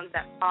shades, the ones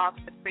that pop,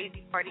 the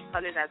crazy party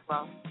colors as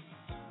well?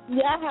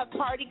 Yeah, I have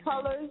party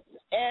colors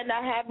and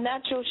I have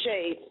natural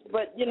shades.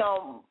 But,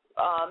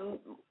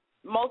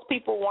 most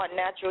people want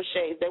natural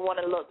shades. They want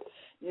to look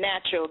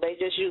natural. They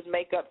just use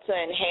makeup to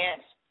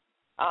enhance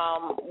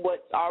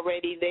what's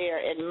already there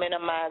and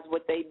minimize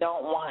what they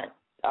don't want.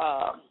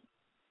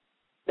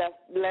 That's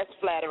less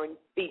flattering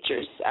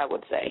features, I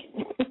would say.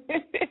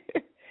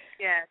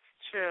 Yes,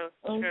 true.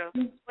 Well,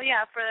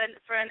 yeah,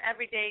 for an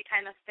everyday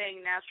kind of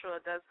thing, natural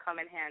does come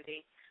in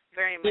handy,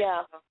 very much.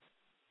 Yeah. So.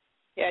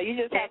 Yeah, you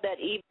just have that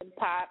even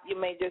pop. You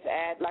may just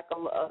add like a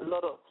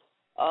little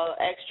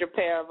extra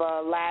pair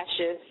of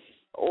lashes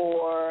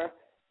or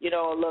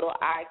a little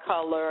eye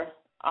color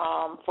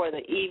for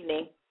the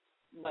evening.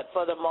 But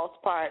for the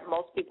most part,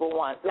 most people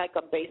want like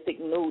a basic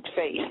nude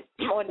face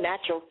or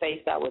natural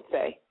face, I would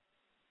say.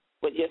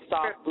 With your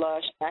soft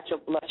blush, natural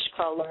blush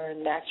color,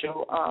 and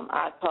natural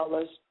eye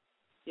colors,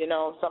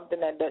 something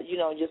that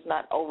just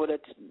not over the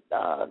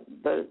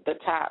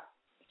top,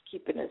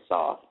 keeping it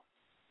soft.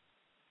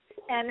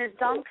 And is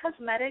Dawn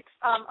Cosmetics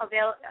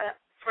available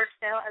for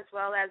sale as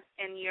well as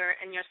in your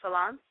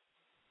salon?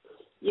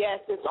 Yes,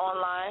 it's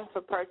online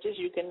for purchase.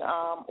 You can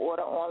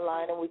order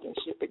online and we can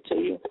ship it to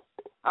you.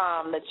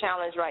 The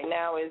challenge right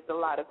now is a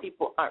lot of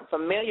people aren't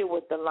familiar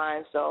with the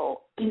line,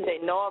 so they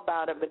know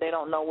about it, but they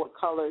don't know what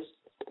colors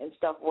and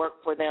stuff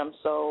work for them.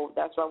 So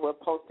that's why we're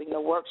posting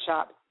the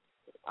workshop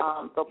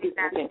so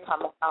people can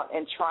come out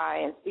and try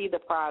and see the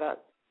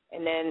product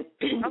and then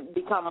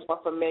become more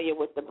familiar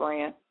with the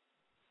brand.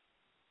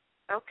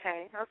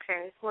 Okay.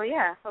 Well,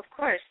 yeah, of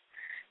course.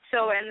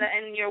 So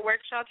in your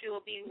workshop, you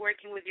will be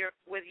working with your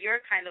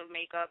kind of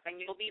makeup, and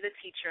you'll be the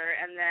teacher,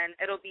 and then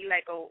it'll be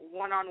like a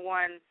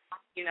one-on-one,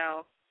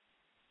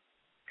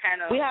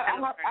 kind of. I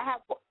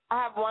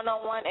have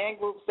one-on-one and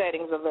group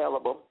settings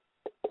available.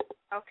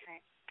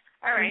 Okay.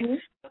 All right. Mm-hmm.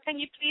 So can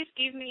you please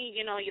give me,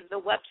 the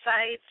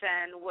websites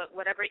and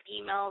whatever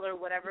email or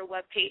whatever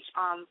web page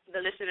the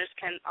listeners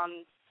can,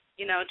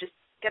 just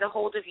get a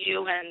hold of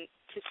you and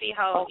to see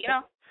how, what we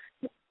can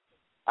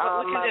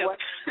do.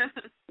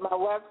 My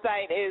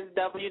website is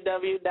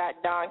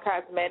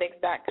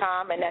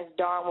www.dawncosmetics.com, and that's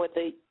Dawn with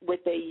a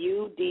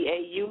U,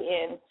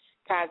 DAUN,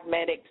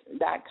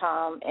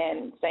 cosmetics.com,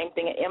 and same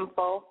thing at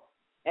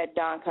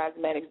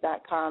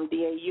info@dawncosmetics.com,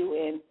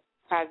 DAUN.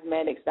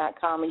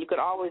 cosmetics.com, and you could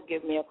always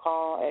give me a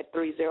call at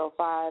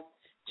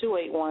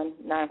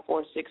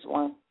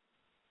 305-281-9461.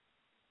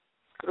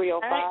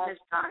 305.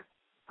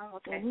 Oh,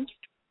 okay.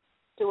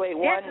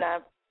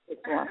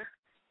 281-9461.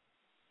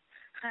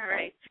 All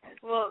right.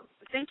 Well,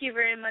 thank you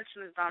very much,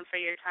 Ms. Dawn, for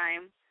your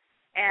time.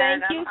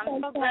 And thank you.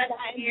 I'm so glad to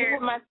hear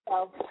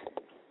myself.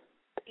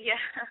 Yeah,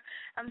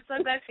 I'm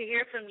so glad to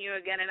hear from you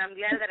again, and I'm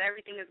glad that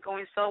everything is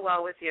going so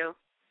well with you.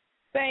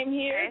 Same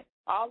here. Okay.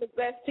 All the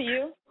best to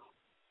you.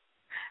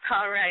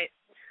 All right.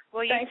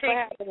 Well, you Thanks for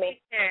having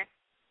me. Take care.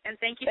 And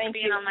thank you for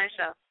being on my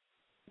show.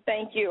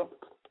 Thank you.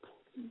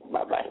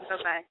 Bye-bye.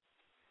 Bye-bye.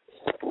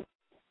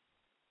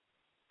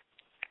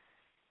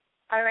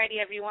 All righty,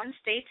 everyone.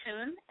 Stay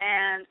tuned,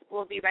 and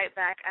we'll be right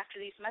back after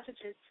these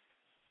messages.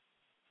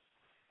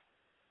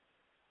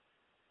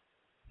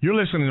 You're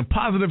listening to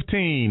Positive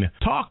Teen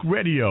Talk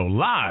Radio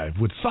live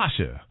with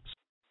Sasha.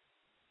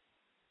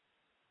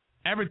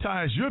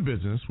 Advertise your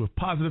business with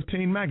Positive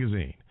Teen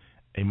Magazine,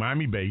 a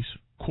Miami-based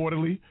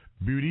quarterly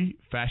beauty,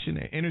 fashion,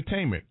 and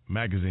entertainment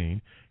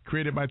magazine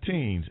created by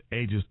teens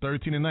ages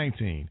 13 and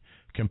 19.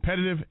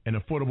 Competitive and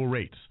affordable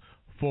rates.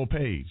 Full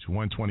page,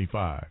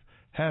 $125.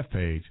 Half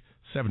page,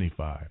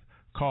 $75.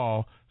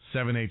 Call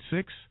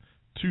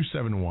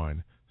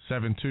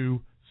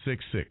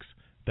 786-271-7266.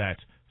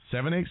 That's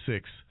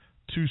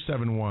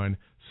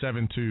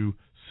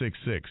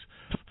 786-271-7266.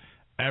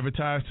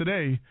 Advertise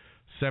today,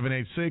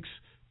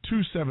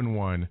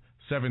 786-271-7266.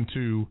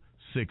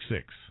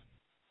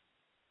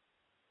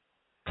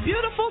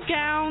 Beautiful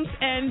gowns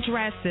and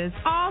dresses,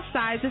 all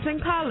sizes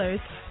and colors,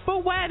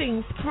 for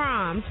weddings,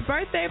 proms,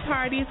 birthday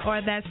parties,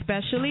 or that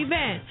special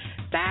event.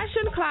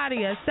 Fashion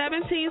Claudia,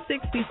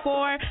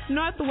 1764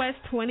 Northwest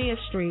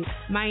 20th Street,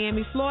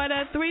 Miami,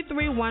 Florida,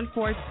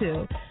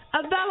 33142.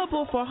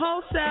 Available for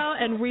wholesale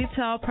and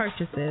retail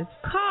purchases.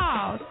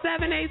 Call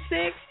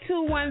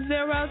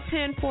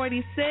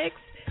 786-210-1046.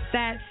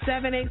 That's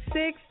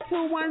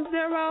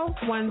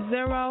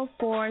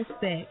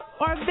 786-210-1046.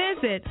 Or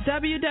visit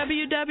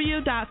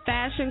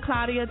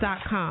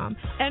www.fashionclaudia.com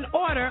and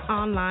order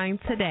online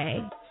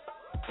today.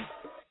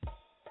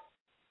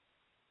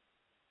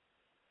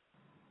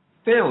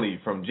 Stanley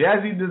from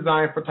Jazzy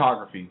Design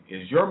Photography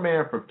is your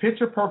man for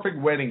picture-perfect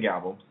wedding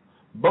albums,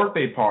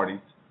 birthday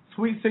parties,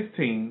 Sweet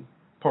 16,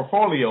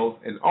 portfolios,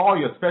 and all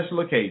your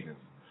special occasions.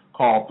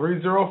 Call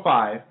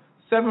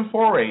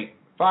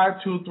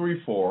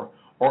 305-748-5234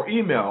 or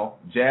email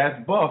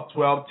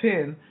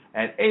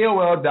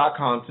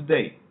jazzbuff1210@aol.com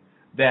today.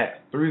 That's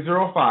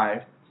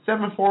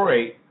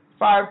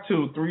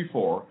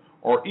 305-748-5234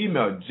 or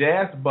email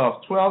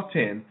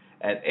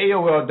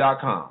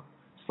jazzbuff1210@aol.com.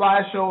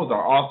 Slideshows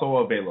are also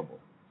available.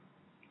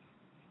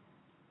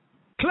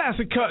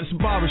 Classic Cuts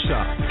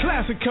Barbershop.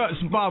 Classic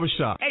Cuts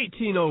Barbershop.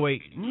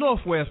 1808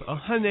 Northwest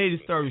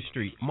 183rd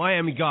Street,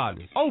 Miami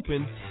Gardens.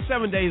 Open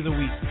 7 days a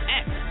week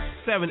at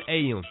 7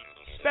 a.m.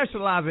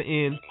 Specializing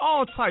in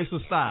all types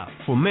of styles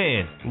for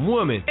men,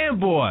 women, and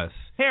boys.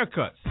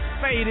 Haircuts,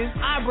 fading,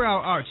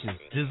 eyebrow arches,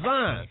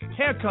 designs,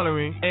 hair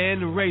coloring,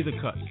 and razor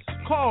cuts.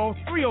 Call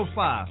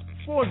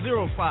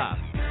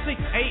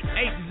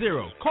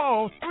 305-405-6880.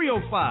 Call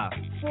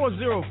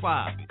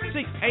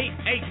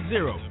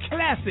 305-405-6880.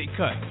 Classic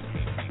Cuts.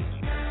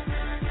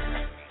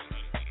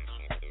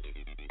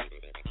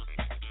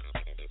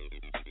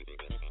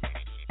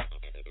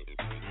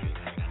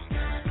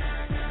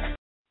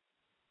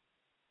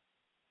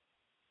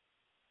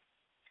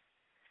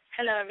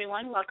 Hello,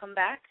 everyone. Welcome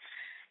back.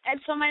 And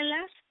so my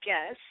last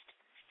guest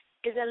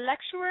is a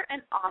lecturer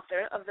and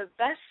author of the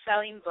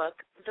best-selling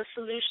book, The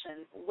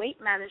Solution, Weight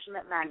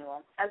Management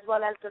Manual, as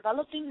well as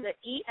developing the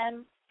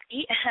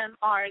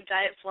EMR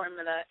diet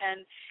formula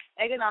and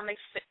ergonomic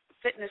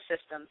fitness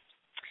systems.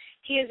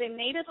 He is a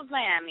native of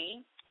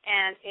Miami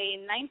and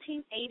a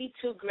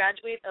 1982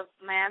 graduate of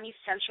Miami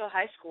Central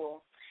High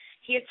School.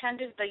 He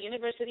attended the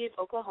University of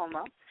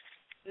Oklahoma,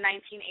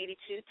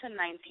 1982 to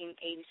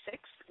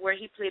 1986, where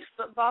he played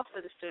football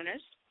for the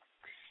Sooners.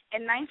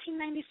 In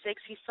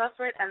 1996, he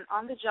suffered an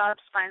on-the-job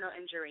spinal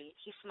injury.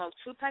 He smoked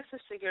 2 packs of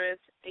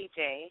cigarettes a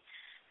day,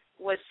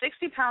 was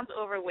 60 pounds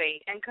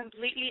overweight, and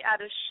completely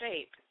out of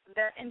shape.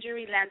 That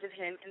injury landed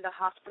him in the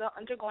hospital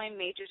undergoing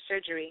major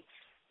surgery,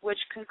 which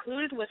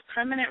concluded with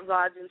permanent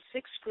rods and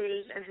 6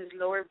 screws in his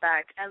lower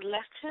back and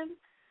left him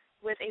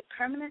with a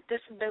permanent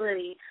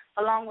disability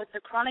along with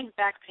the chronic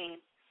back pain.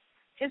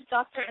 His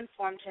doctor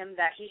informed him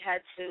that he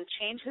had to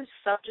change his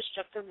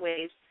self-destructive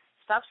ways,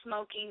 stop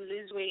smoking,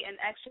 lose weight, and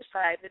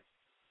exercise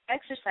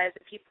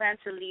if he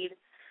planned to lead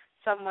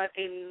somewhat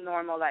a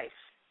normal life.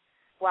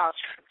 Wow,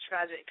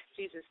 tragic.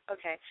 Jesus.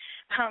 Okay.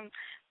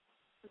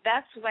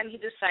 That's when he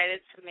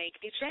decided to make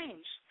a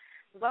change.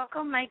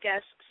 Welcome, my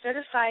guest,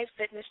 certified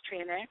fitness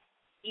trainer,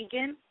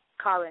 Egan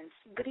Collins.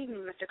 Good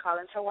evening, Mr.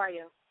 Collins. How are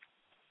you?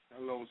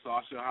 Hello,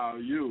 Sasha. How are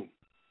you?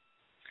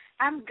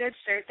 I'm good,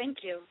 sir.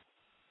 Thank you.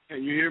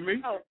 Can you hear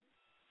me? Oh,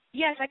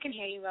 yes, I can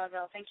hear you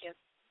well. Thank you.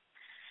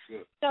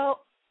 Good.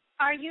 So,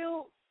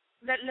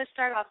 let's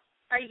start off.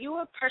 Are you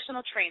a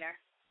personal trainer?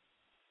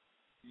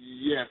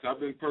 Yes, I've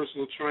been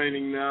personal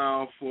training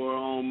now for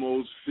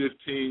almost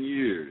 15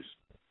 years.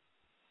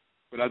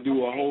 But I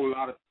do a whole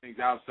lot of things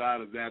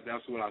outside of that.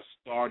 That's what I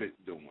started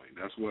doing.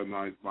 That's where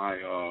my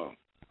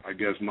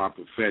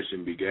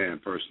profession began,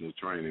 personal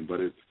training. But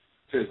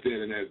since then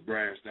it has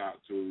branched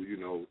out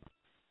to,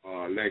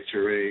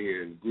 lecturing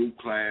and group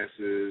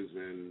classes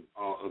and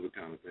all other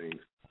kind of things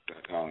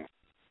that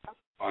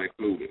I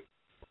included.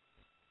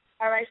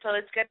 All right, so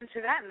let's get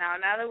into that now.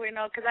 Now that we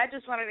know, because I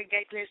just wanted to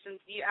get clear since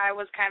I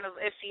was kind of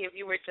iffy if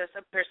you were just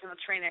a personal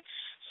trainer.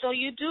 So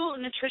you do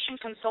nutrition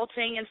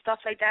consulting and stuff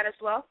like that as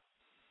well?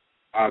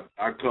 I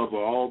cover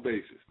all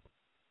bases.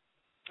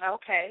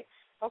 Okay.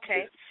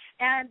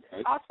 And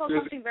also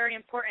something very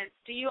important,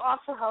 do you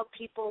also help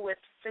people with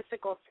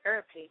physical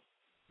therapy?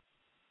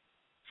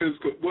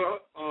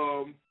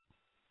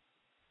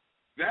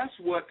 That's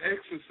what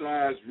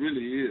exercise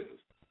really is.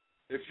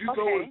 If you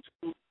go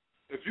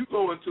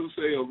into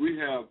say a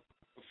rehab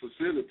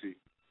facility,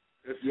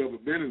 if you ever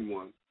been in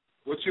one,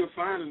 what you'll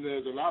find is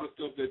there's a lot of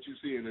stuff that you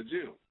see in the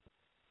gym.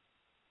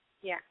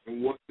 Yeah.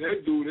 And what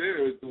they do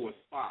there is do a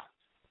spot.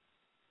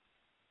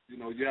 You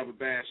have a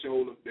bad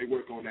shoulder, they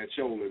work on that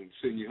shoulder and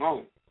send you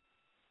home.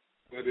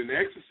 But in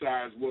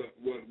exercise, what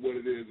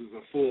it is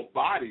a full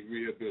body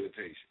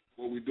rehabilitation.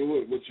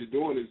 What you're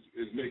doing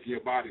is making your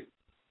body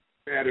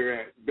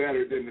better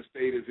than the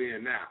state is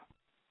in now.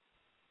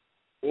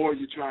 or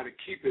you're trying to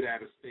keep it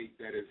at a state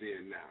that it's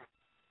in now.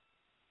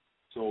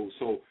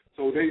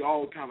 So they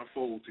all kind of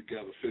fold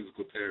together,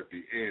 physical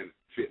therapy and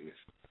fitness.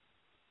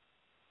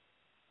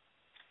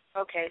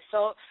 Okay,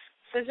 so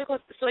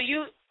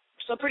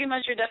pretty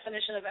much your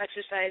definition of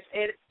exercise,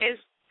 it is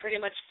pretty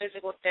much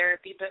physical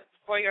therapy, but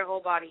for your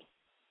whole body.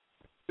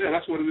 Yeah,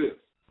 that's what it is.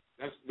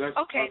 That's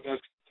okay.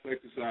 That's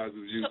exercise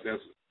is you.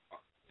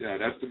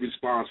 That's the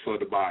response for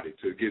the body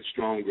to get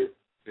stronger,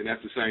 and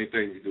that's the same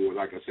thing you do,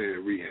 like I said,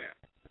 in rehab.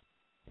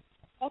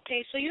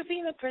 Okay, so you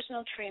being a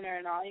personal trainer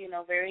and all,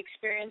 very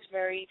experienced,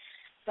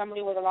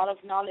 somebody with a lot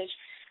of knowledge.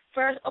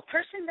 For a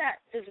person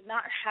that does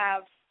not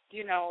have,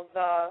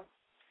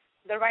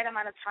 the right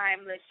amount of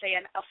time, let's say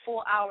a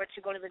full hour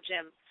to go to the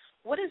gym,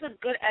 what is a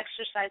good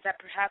exercise that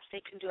perhaps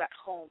they can do at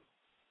home?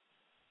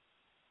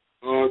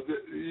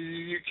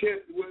 You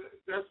can't. Well,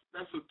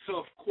 that's a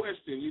tough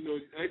question.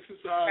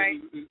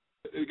 Exercise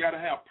it got to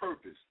have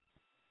purpose.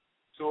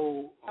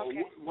 So,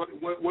 okay.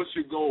 What's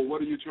your goal?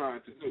 What are you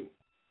trying to do?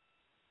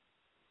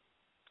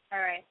 All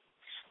right.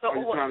 So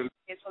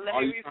let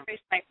me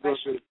rephrase my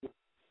question.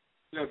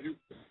 Yeah,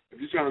 if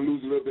you're trying to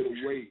lose a little bit of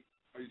weight,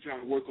 are you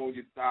trying to work on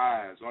your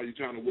thighs? Are you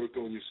trying to work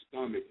on your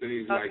stomach?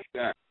 Things like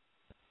that.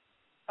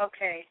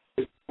 Okay.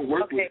 It don't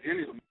work with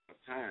any amount of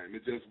time.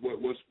 It's just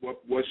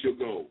what's your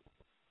goal?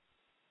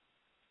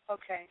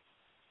 Okay.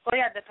 Well,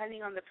 yeah,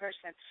 depending on the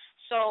person.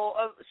 So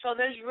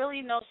there's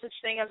really no such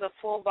thing as a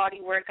full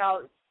body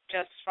workout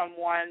just from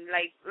one.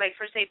 Like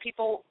for say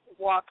people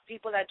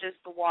that just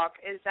walk.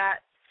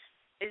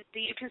 Do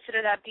you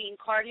consider that being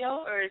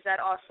cardio, or is that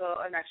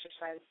also an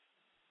exercise?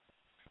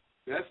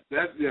 That's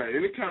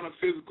any kind of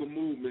physical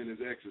movement is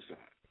exercise.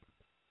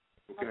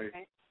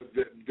 Okay.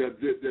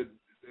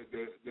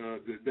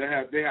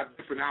 They have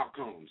different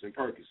outcomes and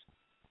purposes.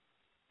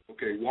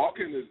 Okay,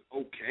 walking is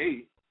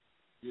okay,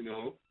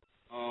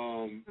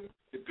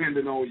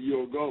 depending on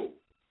your goal.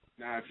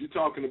 Now, if you're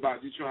talking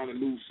about you trying to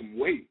lose some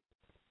weight,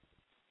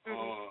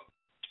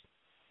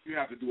 you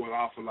have to do an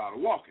awful lot of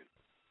walking.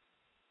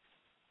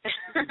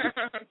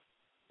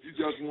 You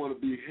just want to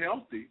be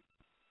healthy,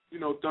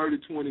 30,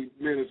 20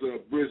 minutes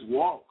of brisk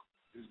walk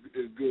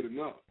is good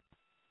enough.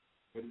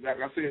 But like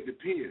I said, it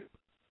depends.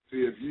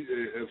 See, if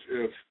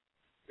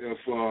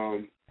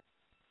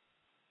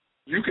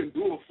you can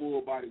do a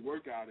full body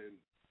workout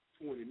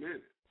in 20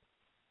 minutes,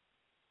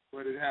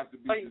 but it has to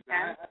be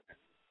designed.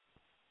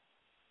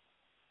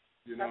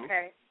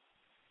 Okay.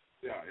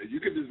 Yeah, you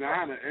can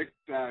design an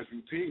exercise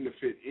routine to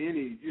fit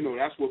any.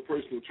 That's what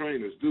personal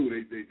trainers do.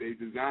 They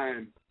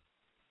design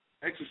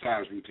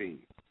exercise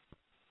routines.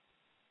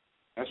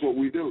 That's what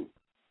we do.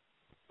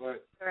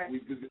 But we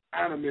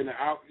design them in the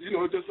out.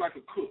 Just like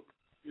a cook.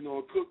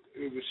 A cook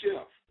is a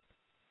chef.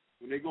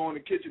 When they go in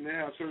the kitchen, they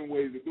have certain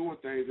ways of doing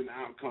things, and the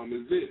outcome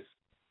is this.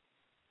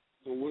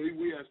 So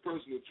we as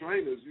personal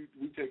trainers,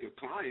 we take a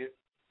client,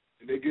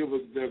 and they give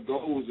us their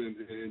goals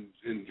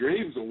and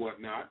dreams and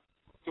whatnot.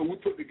 So we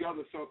put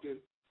together something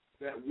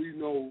that we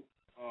know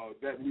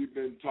that we've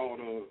been taught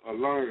or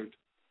learned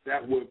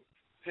that would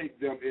take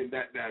them in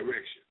that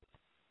direction.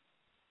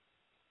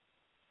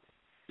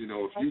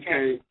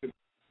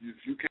 If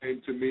you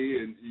came to me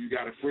and you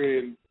got a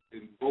friend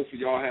and both of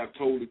y'all have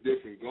totally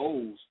different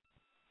goals,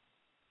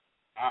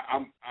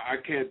 I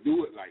can't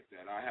do it like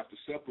that. I have to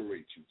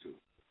separate you two.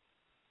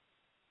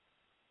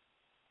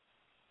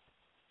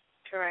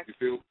 Correct. You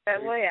feel?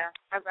 Well, yeah.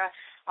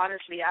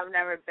 Honestly, I've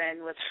never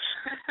been with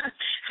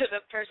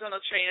a personal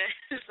trainer,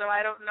 so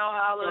I don't know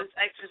how all this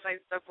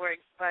exercise stuff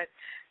works. But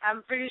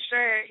I'm pretty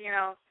sure,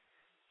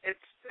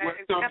 it's kind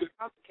of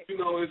complicated.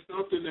 It's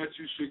something that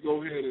you should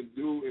go ahead and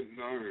do and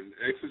learn.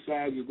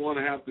 Exercise is going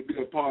to have to be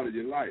a part of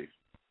your life.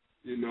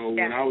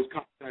 When I was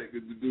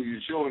contacted to do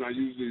your show, and I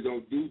usually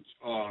don't do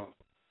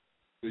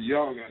the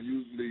young, I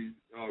usually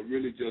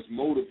really just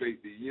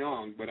motivate the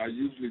young, but I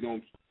usually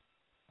don't.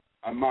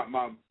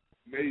 My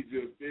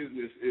major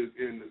business is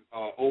in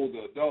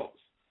older adults.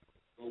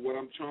 So what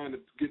I'm trying to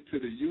get to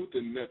the youth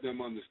and let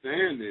them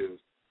understand is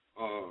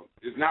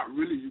it's not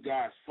really you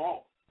guys'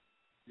 fault.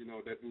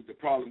 That the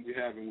problem we're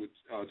having with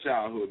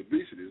childhood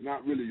obesity is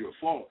not really your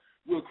fault.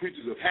 We're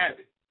creatures of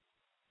habit.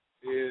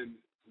 And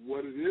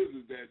what it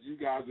is that you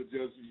guys are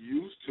just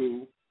used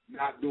to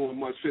not doing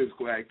much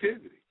physical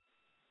activity.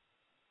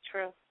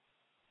 True.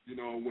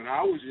 When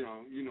I was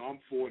young, I'm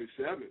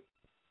 47.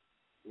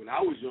 When I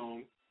was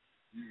young,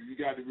 you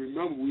got to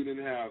remember we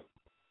didn't have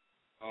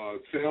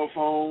cell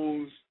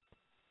phones.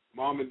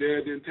 Mom and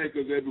Dad didn't take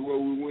us everywhere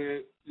we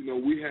went.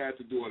 We had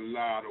to do a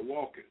lot of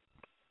walking.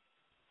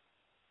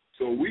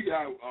 So we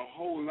got a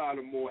whole lot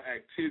of more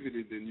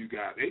activity than you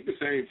got. Ain't the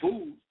same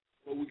food,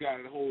 but we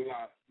got a whole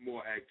lot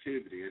more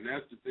activity. And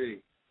that's the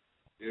thing.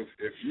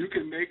 If you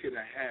can make it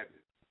a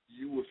habit,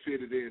 you will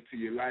fit it into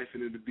your life,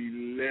 and it'll be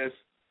less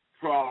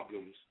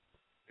problems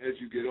as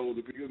you get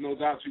older, because no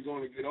doubt you're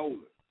going to get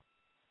older.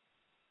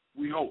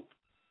 We hope.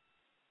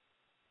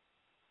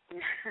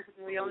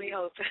 We only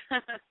hope.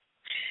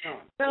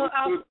 So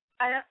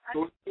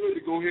it's good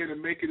to go ahead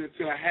and make it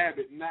into a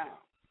habit now.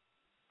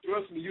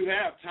 Trust me, you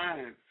have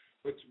time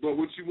But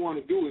what you want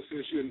to do is,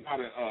 since you're not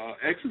a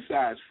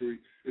exercise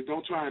freak, is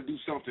don't try and do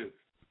something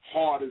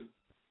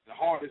the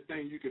hardest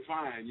thing you can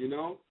find, you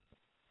know?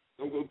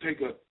 Don't go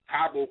take a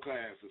Taibo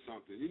class or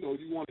something. You know,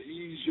 you want to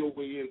ease your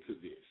way into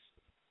this.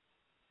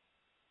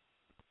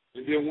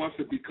 And then once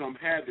it become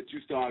habit,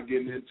 you start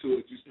getting into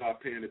it, you start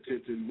paying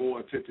more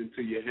attention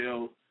to your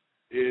health,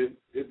 and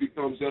it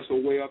becomes just a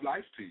way of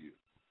life to you.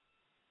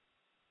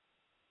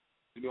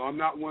 You know, I'm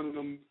not one of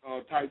them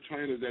type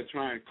trainers that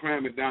try and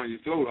cram it down your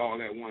throat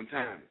all at one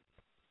time.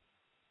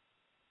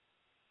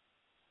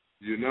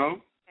 You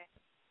know? Okay.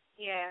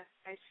 Yeah,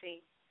 I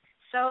see.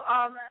 So,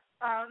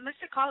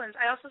 Mr. Collins,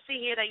 I also see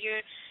here that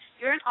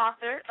you're an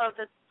author of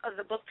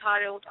the book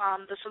titled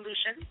The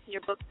Solution.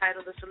 Your book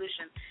titled The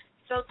Solution.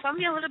 So, tell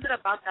me a little bit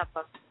about that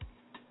book.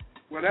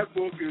 Well, that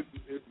book is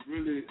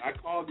really, I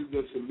called it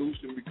The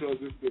Solution because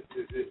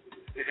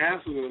it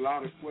answers a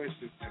lot of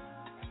questions that I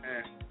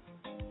ask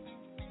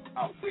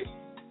about weight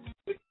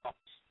loss,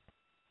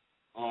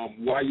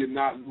 why you're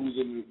not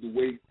losing the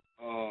weight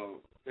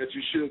that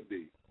you should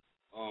be.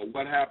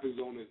 What happens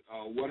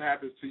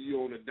to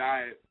you on a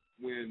diet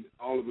when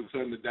all of a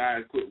sudden the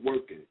diet quit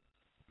working?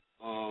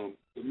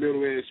 The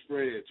middle edge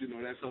spreads, you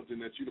know, that's something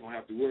that you don't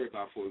have to worry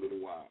about for a little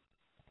while.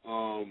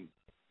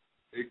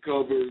 It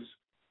covers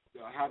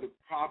how to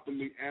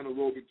properly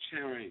anaerobic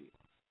train.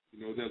 You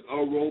know, there's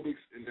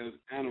aerobics and there's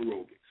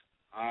anaerobics.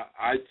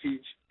 I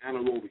teach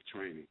anaerobic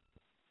training.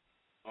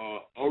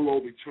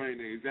 Aerobic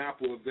training,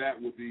 example of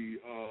that would be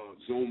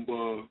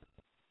Zumba,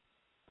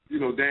 you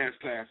know, dance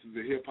classes,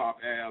 the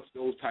hip-hop abs,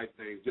 those type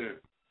things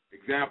there.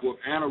 Example of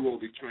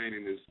anaerobic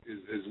training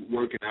is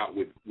working out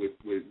with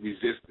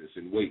resistance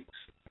and weights.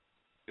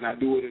 And I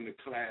do it in the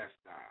class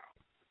style,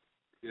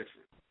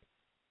 different.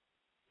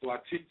 So I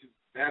teach,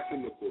 that's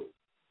in the book,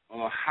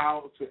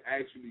 how to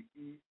actually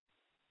eat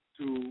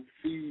to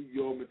feed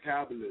your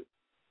metabolism.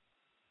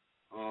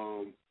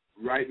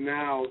 Right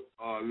now,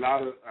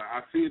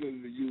 I see it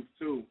in the youth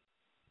too,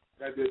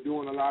 that they're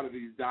doing a lot of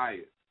these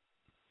diets.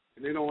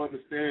 And they don't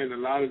understand a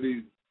lot of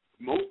these,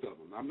 most of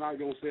them, I'm not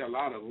going to say a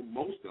lot of them,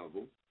 most of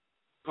them,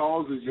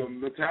 causes your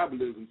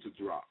metabolism to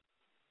drop.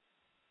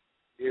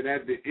 And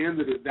at the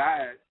end of the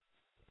diet,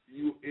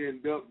 you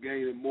end up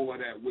gaining more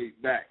of that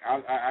weight back.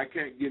 I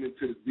can't get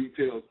into the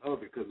details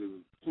of it because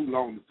it's too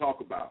long to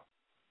talk about.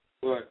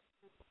 But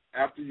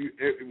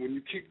when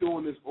you keep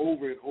doing this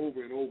over and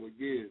over and over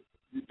again,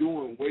 you're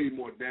doing way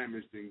more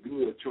damage than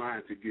good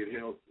trying to get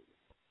healthy.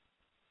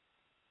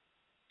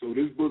 So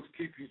this book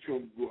keeps you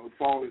from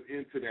falling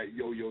into that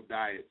yo-yo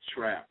diet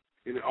trap,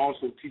 and it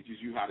also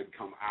teaches you how to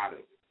come out of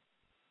it.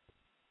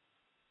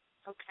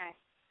 Okay.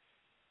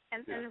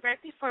 And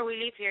right before we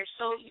leave here,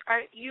 so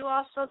you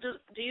also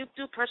do you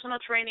do personal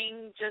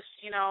training? Just,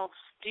 you know,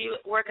 do you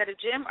work at a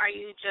gym? Or are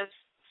you just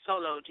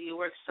solo? Do you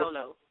work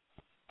solo?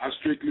 I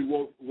strictly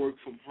work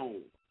from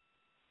home.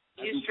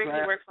 You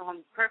strictly work from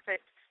home.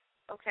 Perfect.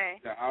 Okay.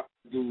 Yeah, I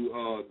do.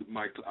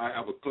 I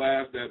have a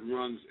class that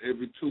runs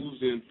every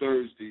Tuesday and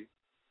Thursday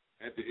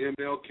at the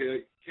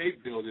MLK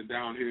building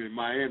down here in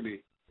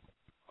Miami,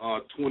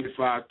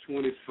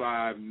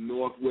 2525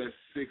 Northwest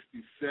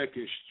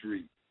 62nd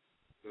Street.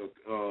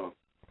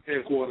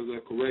 Headquarters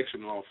of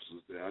correctional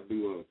officers there. I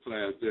do a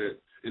class there,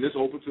 and it's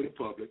open to the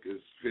public.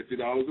 It's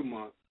 $50 a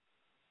month.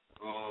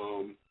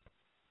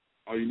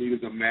 All you need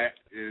is a mat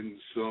and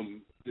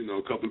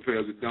a couple of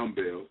pairs of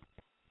dumbbells.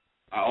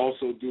 I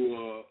also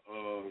do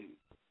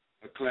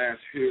a class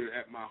here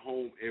at my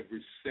home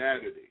every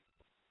Saturday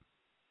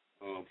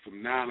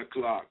from 9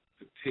 o'clock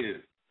to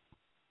 10.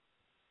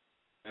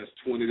 That's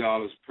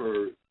 $20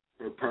 per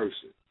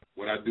person.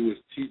 What I do is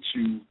teach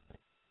you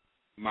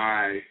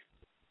my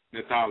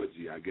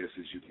methodology, I guess,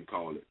 as you can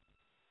call it.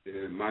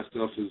 And my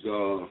stuff is,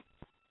 I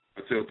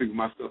tell people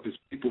my stuff is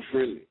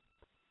people-friendly.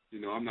 You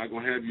know, I'm not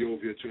going to have you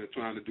over here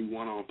trying to do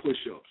one-arm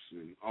push-ups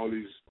and all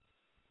these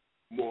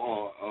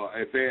more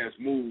advanced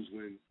moves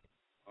when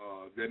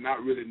they're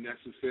not really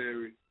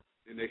necessary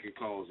and they can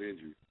cause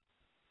injury.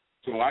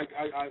 So I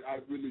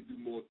really do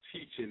more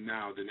teaching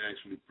now than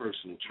actually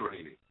personal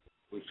training.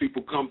 When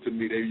people come to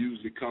me, they're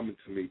usually coming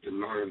to me to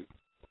learn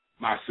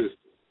my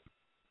system.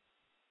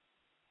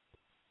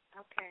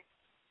 Okay.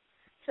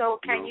 So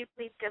can you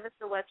please give us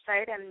the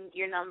website and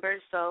your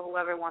number so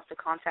whoever wants to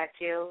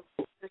contact you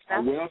and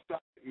stuff? My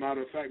website,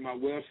 matter of fact, my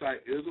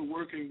website is a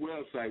working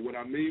website. What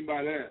I mean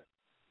by that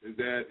is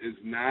that it's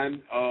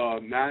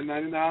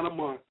 $9.99 a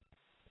month.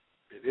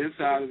 And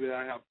inside of it,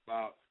 I have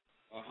about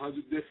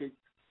 100 different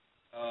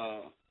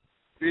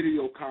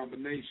video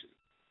combinations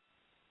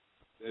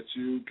that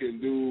you can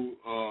do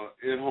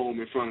at home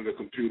in front of the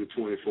computer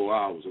 24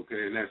 hours,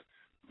 okay? And that's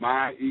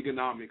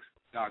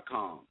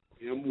myegonomics.com.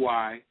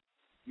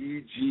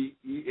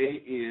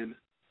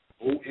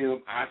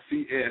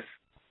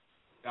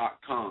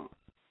 myeganomics.com.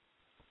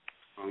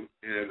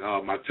 And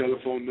my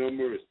telephone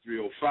number is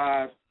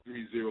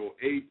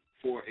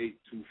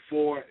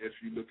 305-308-4824 if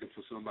you're looking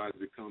for somebody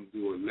to come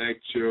do a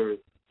lecture,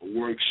 a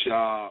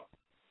workshop,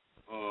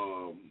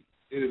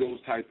 any of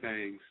those type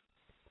things.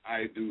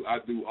 I do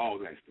all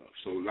that stuff.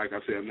 So like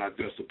I said, I'm not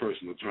just a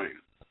personal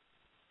trainer.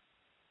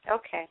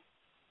 Okay.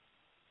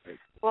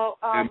 Well,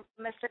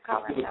 Mr.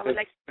 Collins, I would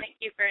like to thank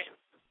you for.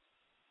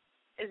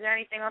 Is there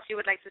anything else you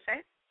would like to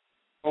say?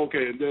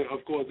 Okay, and then,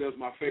 of course, there's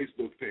my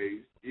Facebook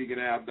page,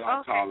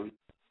 EganAv.Collins.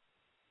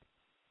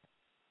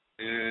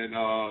 And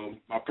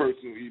my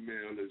personal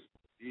email is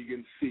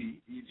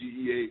EganC,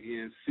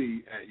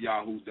 EGEANC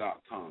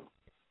 @yahoo.com.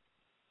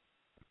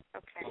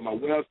 Okay. On my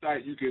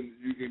website, you can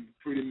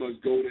pretty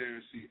much go there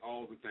and see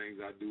all the things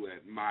I do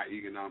at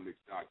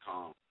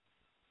myeconomics.com,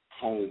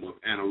 home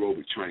of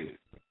anaerobic training.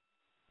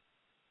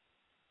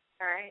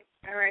 All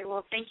right.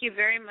 Well, thank you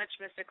very much,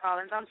 Mr.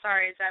 Collins. I'm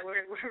sorry that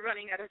we're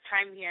running out of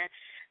time here,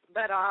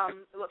 but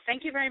well,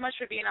 thank you very much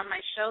for being on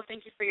my show.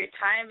 Thank you for your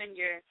time and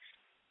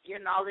your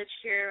knowledge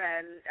here,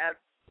 and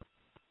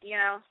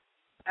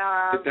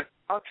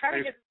I'll try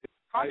to get in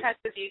contact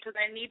with you because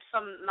I need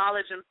some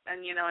knowledge and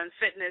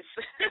fitness.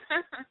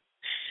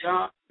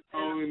 Yeah,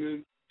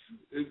 and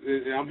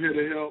I'm here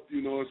to help.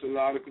 It's a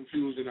lot of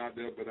confusion out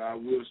there, but I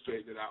will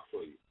straighten it out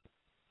for you.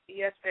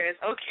 Yes, there is.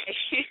 Okay.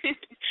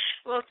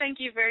 Well, thank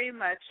you very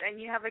much,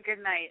 and you have a good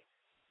night.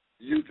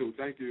 You too.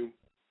 Thank you.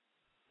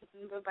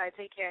 Bye-bye.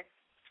 Take care.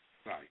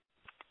 Bye.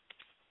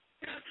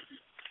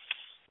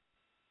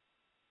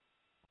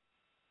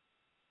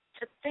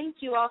 So thank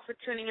you all for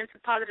tuning into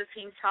Positive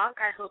Teen Talk.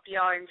 I hope you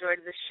all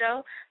enjoyed the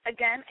show.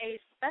 Again, a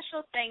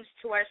special thanks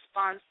to our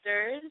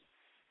sponsors,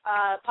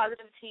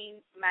 Positive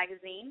Teen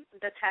Magazine,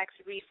 The Tax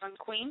Refund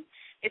Queen,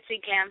 It's a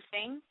Glam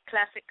Thing,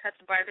 Classic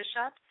Cuts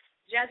Barbershop,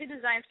 Jazzy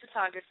Designs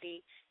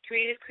Photography,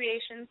 Creative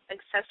Creations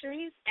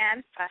Accessories,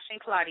 and Fashion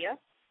Claudia.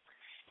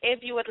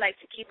 If you would like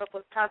to keep up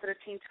with Positive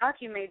Teen Talk,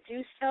 you may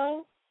do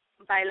so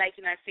by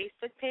liking our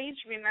Facebook page.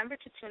 Remember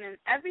to tune in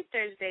every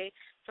Thursday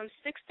from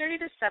 6:30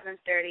 to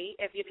 7:30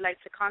 if you'd like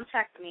to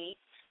contact me.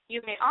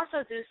 You may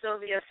also do so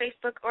via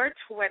Facebook or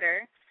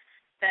Twitter.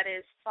 That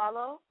is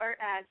follow or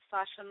add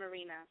Sasha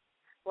Marina.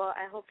 Well,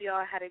 I hope you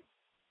all had a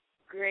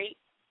great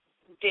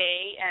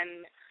day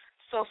and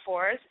so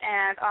forth.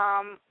 And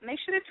make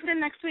sure to tune in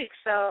next week.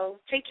 So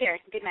take care.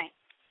 Good night.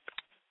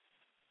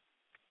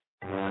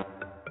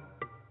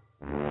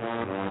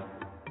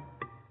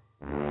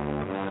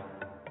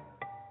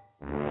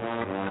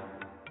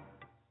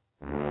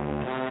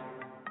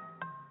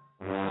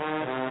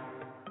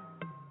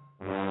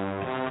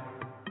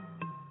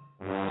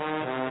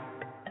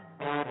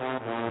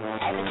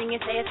 Everything you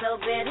say is so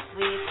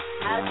bittersweet.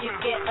 How'd you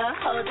get a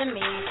hold of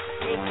me?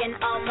 Taking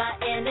all my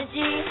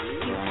energy.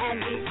 You had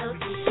me so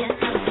deep and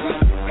so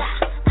sick.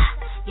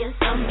 You're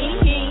so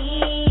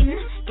mean.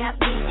 Got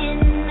me in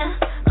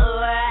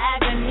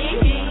agony.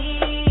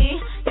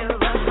 You're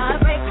a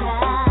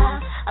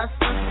heartbreaker. A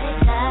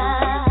soul-taker.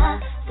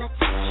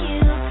 Such a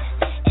cute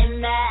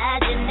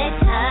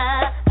imaginator.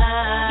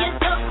 You're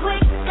so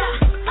quick.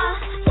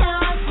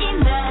 You're a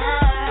schemer.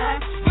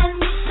 And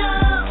you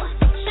showed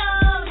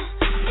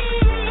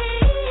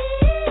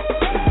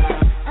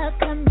a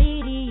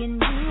comedian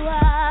you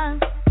are.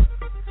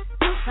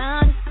 You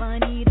found it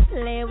funny to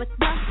play with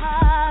my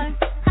heart.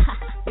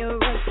 You're a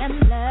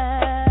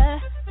gambler.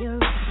 You're a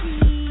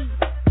cheat.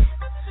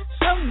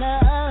 Show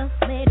love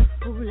made a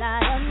fool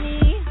out of me.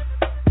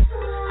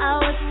 I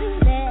was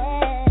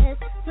clueless,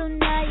 so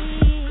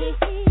naive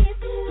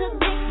to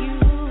think you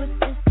was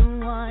just the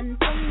one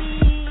for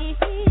me.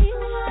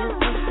 You're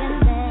so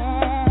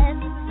endless,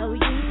 so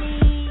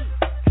unique,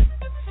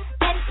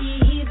 an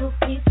evil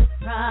piece of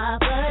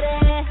property.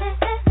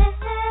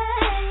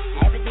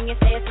 Everything you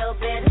say is so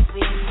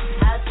bittersweet.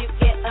 How'd you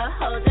get a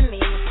hold of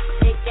me?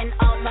 Taking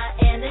all my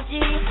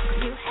energy.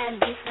 You had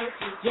me so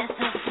deep. You're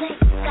so slick.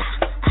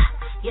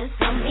 You're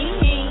so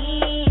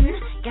mean.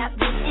 Got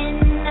me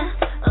in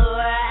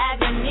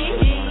agony.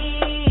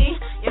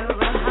 You're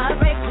a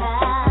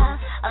heartbreaker.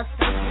 A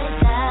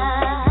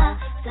soul-taker.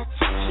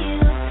 Such a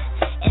cute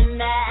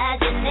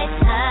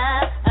imaginator.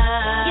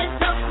 You're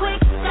so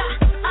quick. You're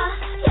a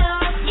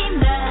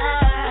schemer.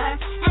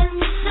 And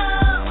you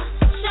showed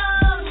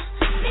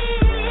me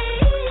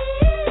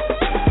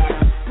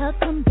a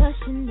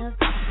combustion of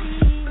the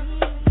sea.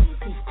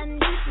 And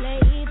you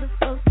play the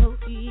flow so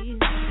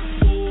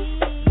easily.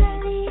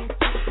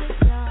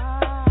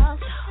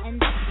 And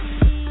the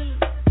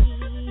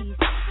sea,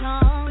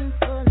 strong,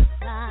 full of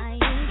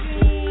flying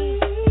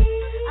dreams.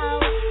 I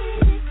was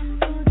listening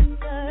to the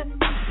birds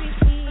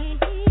creepy.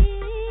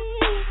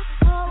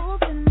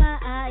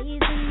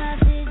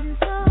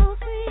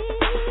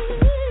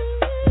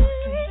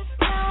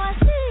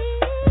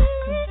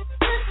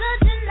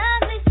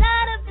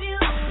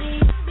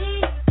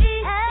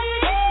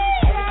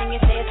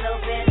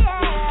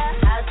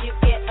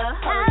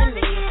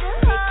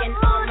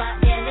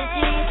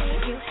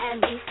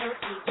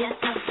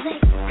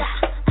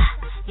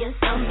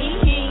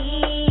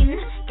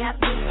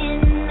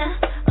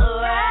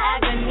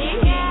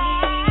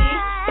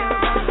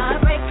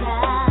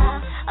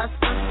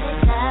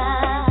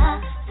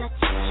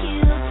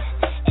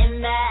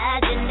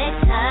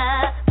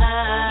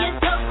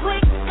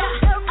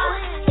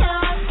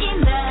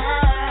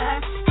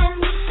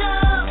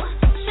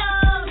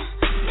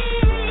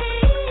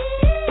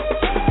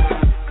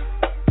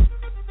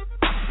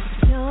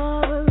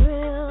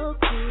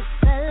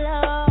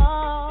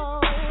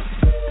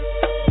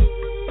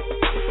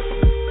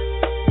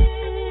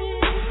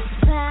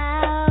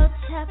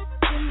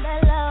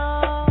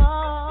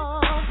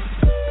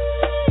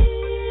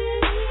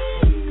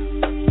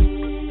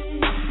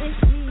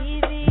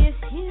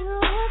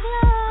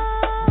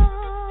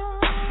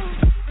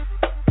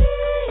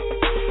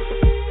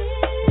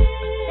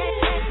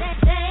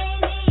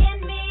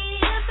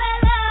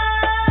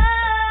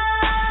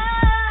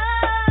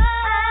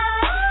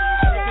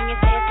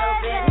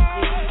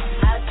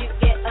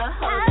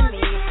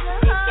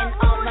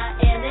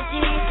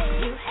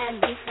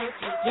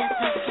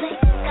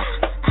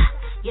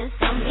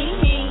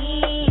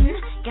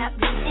 got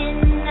me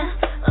in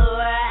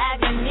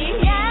agony.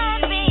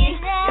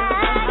 You're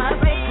a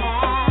heartbreaker,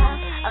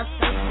 a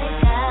soul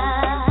taker,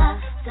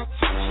 such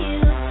a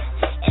cute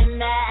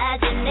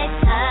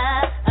imaginator.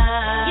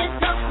 You're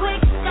so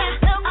quick, you're a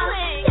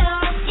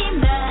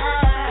schemer,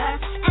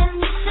 and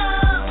you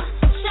showed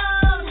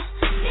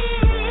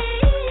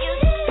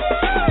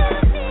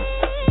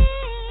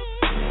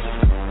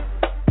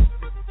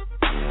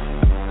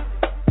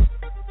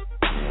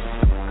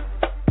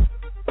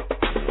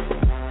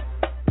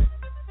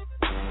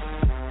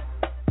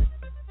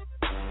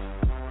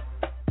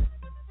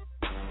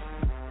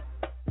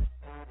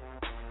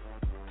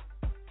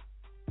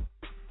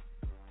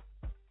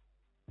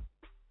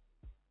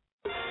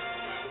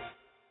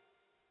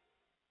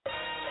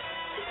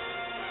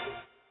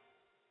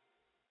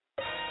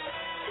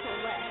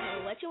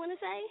What you want to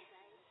say?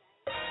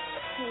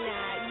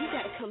 Nah, you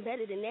got to come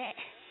better than that.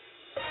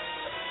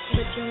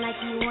 Looking like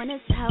you wanna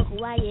talk,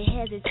 why you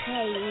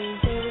hesitating?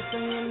 Say what's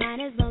on your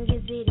mind as long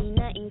as it ain't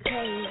nothing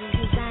crazy.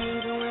 Cause I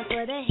ain't going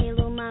for the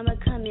halo, mama,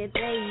 come here,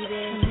 baby.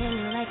 Come at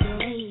me like a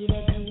lady,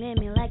 come at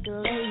me like a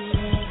lady.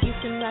 You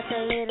can rock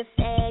a little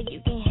stag, you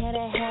can hit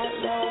a hat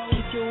low.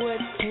 Keep your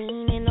words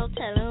clean, and no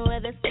telling where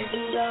the stick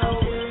can go.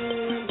 I'm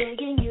really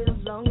digging you,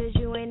 as long as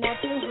you ain't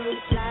acting rude.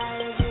 Fly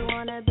as you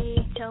wanna be,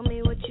 tell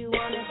me what you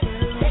wanna do.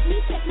 Let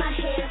me take my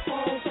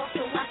headphones off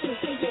so I can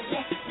hear you.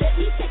 Let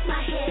me take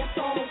my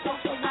headphones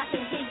off so I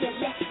can hear you.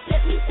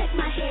 Let me take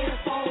my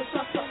headphones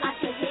off so I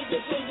can hear you.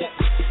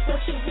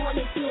 What you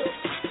wanna do?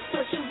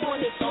 What you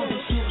wanna do? Don't be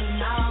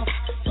shooting off.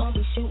 Don't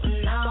be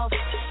shooting off.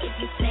 If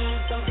you say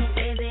something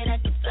crazy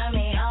that can turn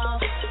me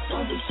off.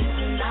 Don't be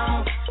shooting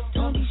off.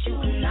 Don't be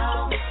shooting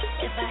off.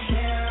 If I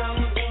hear the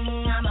wrong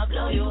thing, I'ma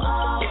blow you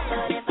off.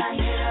 But if I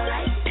hear the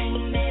right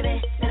thing,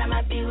 baby, then I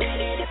might be with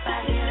it. If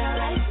I hear the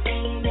right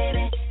thing,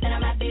 baby, then I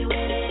might be with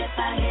it. If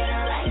I hear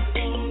the right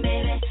thing,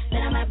 baby,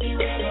 then I might be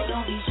with it.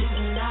 Don't be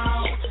shooting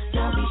off.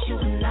 Don't be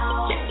shooting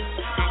off.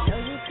 I know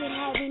you could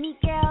have any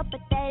girl,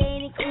 but that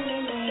ain't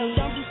including me. So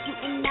don't be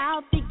shooting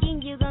off,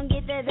 thinking you gon'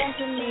 get the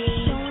best of me.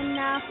 Showing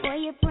off for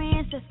your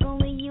friends, that's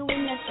only you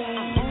and nothing.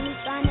 I'm only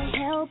trying to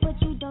help,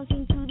 but you don't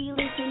seem to be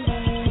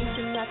listening. You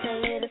can rock a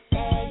little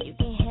sad, you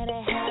can hit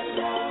a hat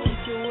low.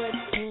 Keep your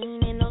words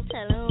clean, and no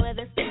telling where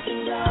the stick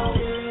can go.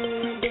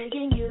 Really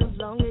digging you, as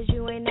long as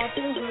you ain't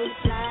acting rude.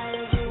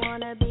 Fly as you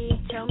wanna be,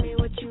 tell me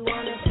what you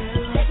wanna do.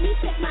 Let me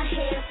take my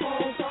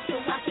headphones off so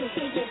I can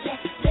hear you.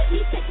 Let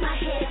me take my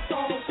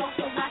headphones off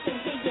so I can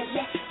hear you.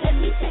 Let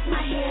me take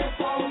my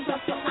headphones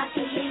off so I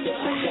can hear you.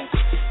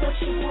 What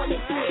you wanna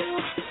do?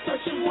 What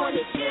you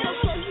wanna do?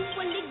 So you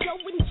wanna go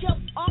and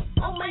jump off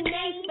on my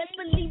name? Best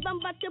believe I'm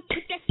about to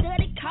put that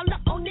studded collar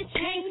on the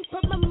chain.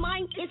 But my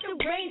mind is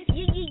arranged.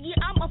 Yeah,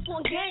 I'm up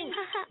on game.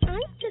 I'm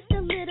just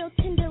a little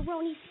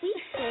tenderoni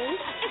sweet thing.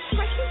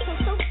 Expression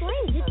so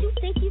flame. Did you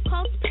think you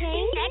caused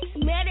pain?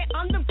 Ex-married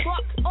on the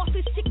block,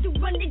 office sick to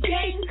run the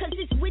game. Cause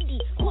it's witty,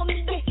 call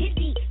me a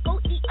hitty. Go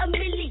eat a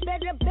milli.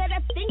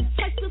 Better think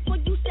twice before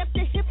you step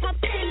the hip hop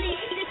silly.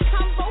 This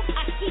combo,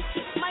 I eat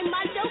it. My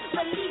motto,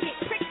 believe it.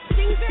 Prick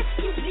finger,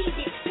 you bleed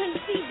it.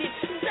 Conceive it.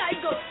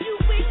 Zygo, you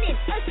win it.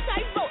 A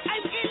cybo,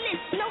 I'm in it.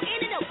 No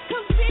antidote,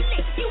 come feel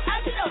it. You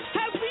out to know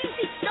how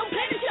easy, no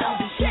pedestal. Don't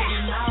be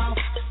shooting off.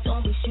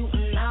 Don't be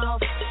shooting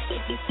off.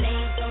 If you say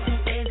something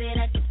crazy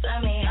that can turn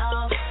me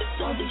off.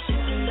 Don't be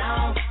shooting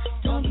off.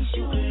 Don't be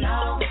shooting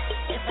off.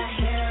 If I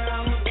hear the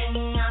wrong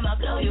thing, I'ma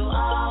blow you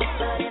off.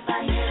 But if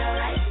I hear the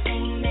right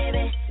thing,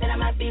 baby, then I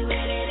might be with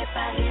it. If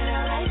I hear the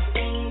right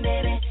thing,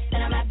 baby,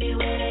 then I might be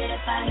with it.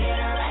 If I hear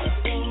the right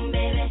thing,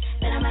 baby,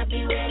 then I might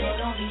be with it.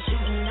 Don't be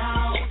shooting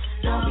off.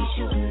 Don't be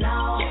shooting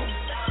off.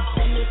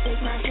 Let me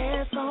take my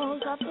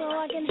headphones off so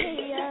I can hear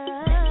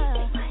ya.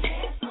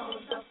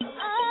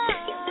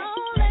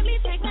 Oh, let me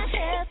take my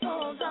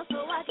headphones off so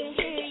I can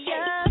hear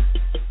ya.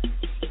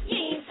 You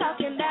ain't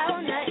talking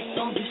about nothing.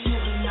 Don't be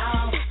shooting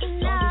off.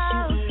 Don't be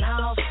shooting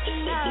off. If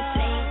you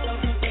say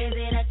something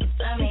crazy that can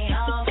turn me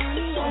off.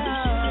 Don't be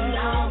shooting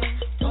off.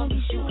 Don't be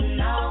shooting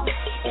off.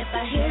 If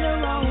I hear the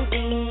wrong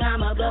thing,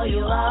 I'ma blow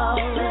you off.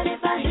 But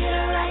if I hear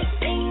the right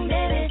thing,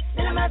 baby,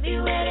 then I might be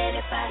with it.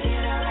 If I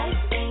hear the right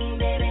thing,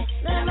 baby,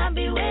 then I might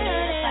be with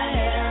it. If I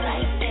hear the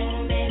right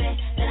thing, baby,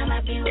 then I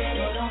might be with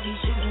it. Don't be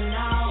shooting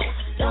off.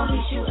 Don't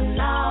be shooting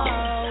off.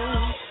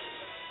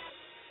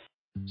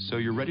 So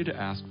you're ready to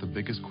ask the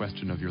biggest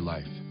question of your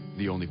life,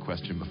 the only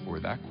question before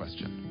that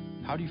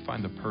question. How do you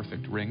find the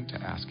perfect ring to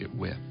ask it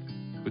with?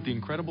 With the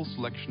incredible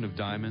selection of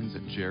diamonds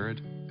at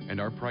Jared and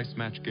our price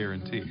match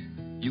guarantee,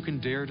 you can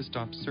dare to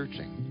stop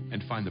searching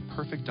and find the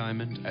perfect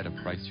diamond at a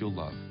price you'll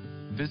love.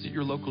 Visit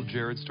your local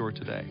Jared store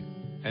today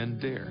and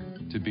dare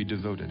to be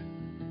devoted.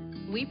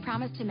 We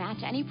promise to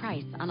match any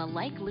price on a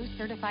like loose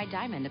certified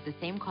diamond of the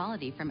same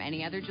quality from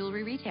any other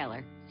jewelry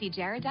retailer. See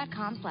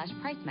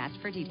jared.com/price match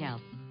for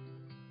details.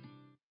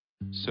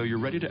 So you're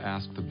ready to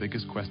ask the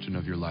biggest question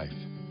of your life,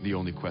 the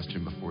only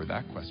question before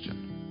that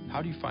question.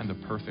 How do you find the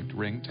perfect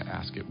ring to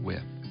ask it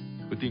with?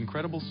 With the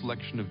incredible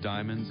selection of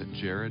diamonds at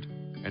Jared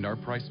and our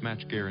price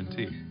match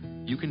guarantee,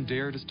 you can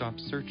dare to stop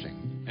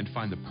searching and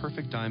find the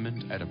perfect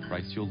diamond at a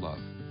price you'll love.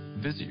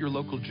 Visit your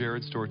local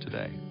Jared store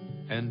today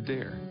and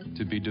dare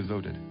to be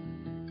devoted.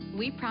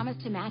 We promise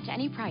to match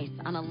any price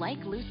on a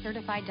like loose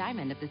certified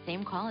diamond of the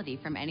same quality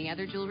from any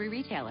other jewelry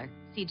retailer.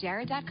 See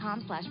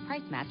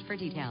jared.com/price match for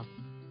details.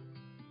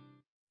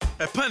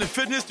 At Planet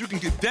Fitness, you can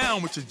get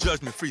down with your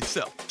judgment-free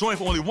self. Join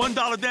for only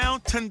 $1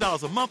 down,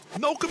 $10 a month,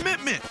 no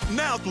commitment.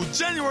 Now through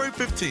January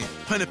 15th,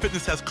 Planet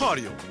Fitness has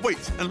cardio,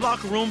 weights, and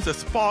locker rooms that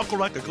sparkle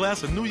like a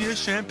glass of New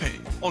Year's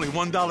champagne. Only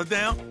 $1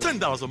 down,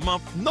 $10 a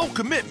month, no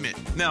commitment.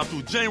 Now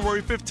through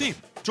January 15th.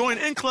 Join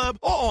in club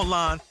or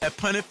online at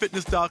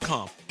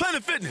planetfitness.com.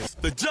 Planet Fitness,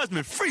 the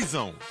judgment-free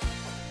zone.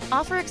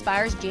 Offer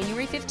expires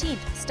January 15th.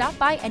 Stop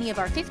by any of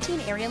our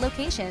 15 area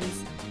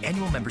locations.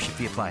 Annual membership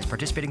fee applies.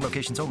 Participating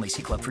locations only.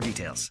 See club for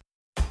details.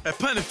 At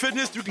Planet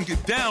Fitness, you can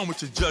get down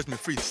with your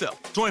judgment-free self.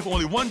 Join for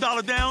only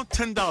 $1 down,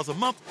 $10 a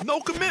month, no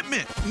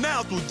commitment.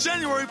 Now through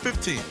January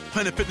 15th,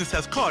 Planet Fitness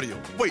has cardio,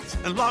 weights,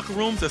 and locker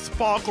rooms that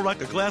sparkle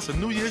like a glass of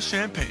New Year's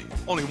champagne.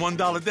 Only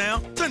 $1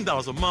 down,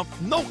 $10 a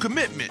month, no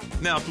commitment.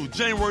 Now through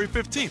January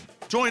 15th.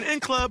 Join in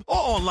club or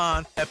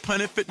online at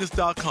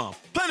planetfitness.com.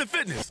 Planet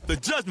Fitness, the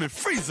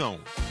judgment-free zone.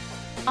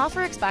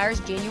 Offer expires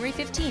January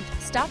 15th.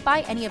 Stop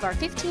by any of our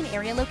 15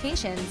 area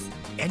locations.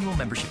 Annual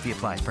membership fee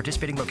applies.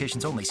 Participating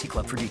locations only. See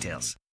club for details.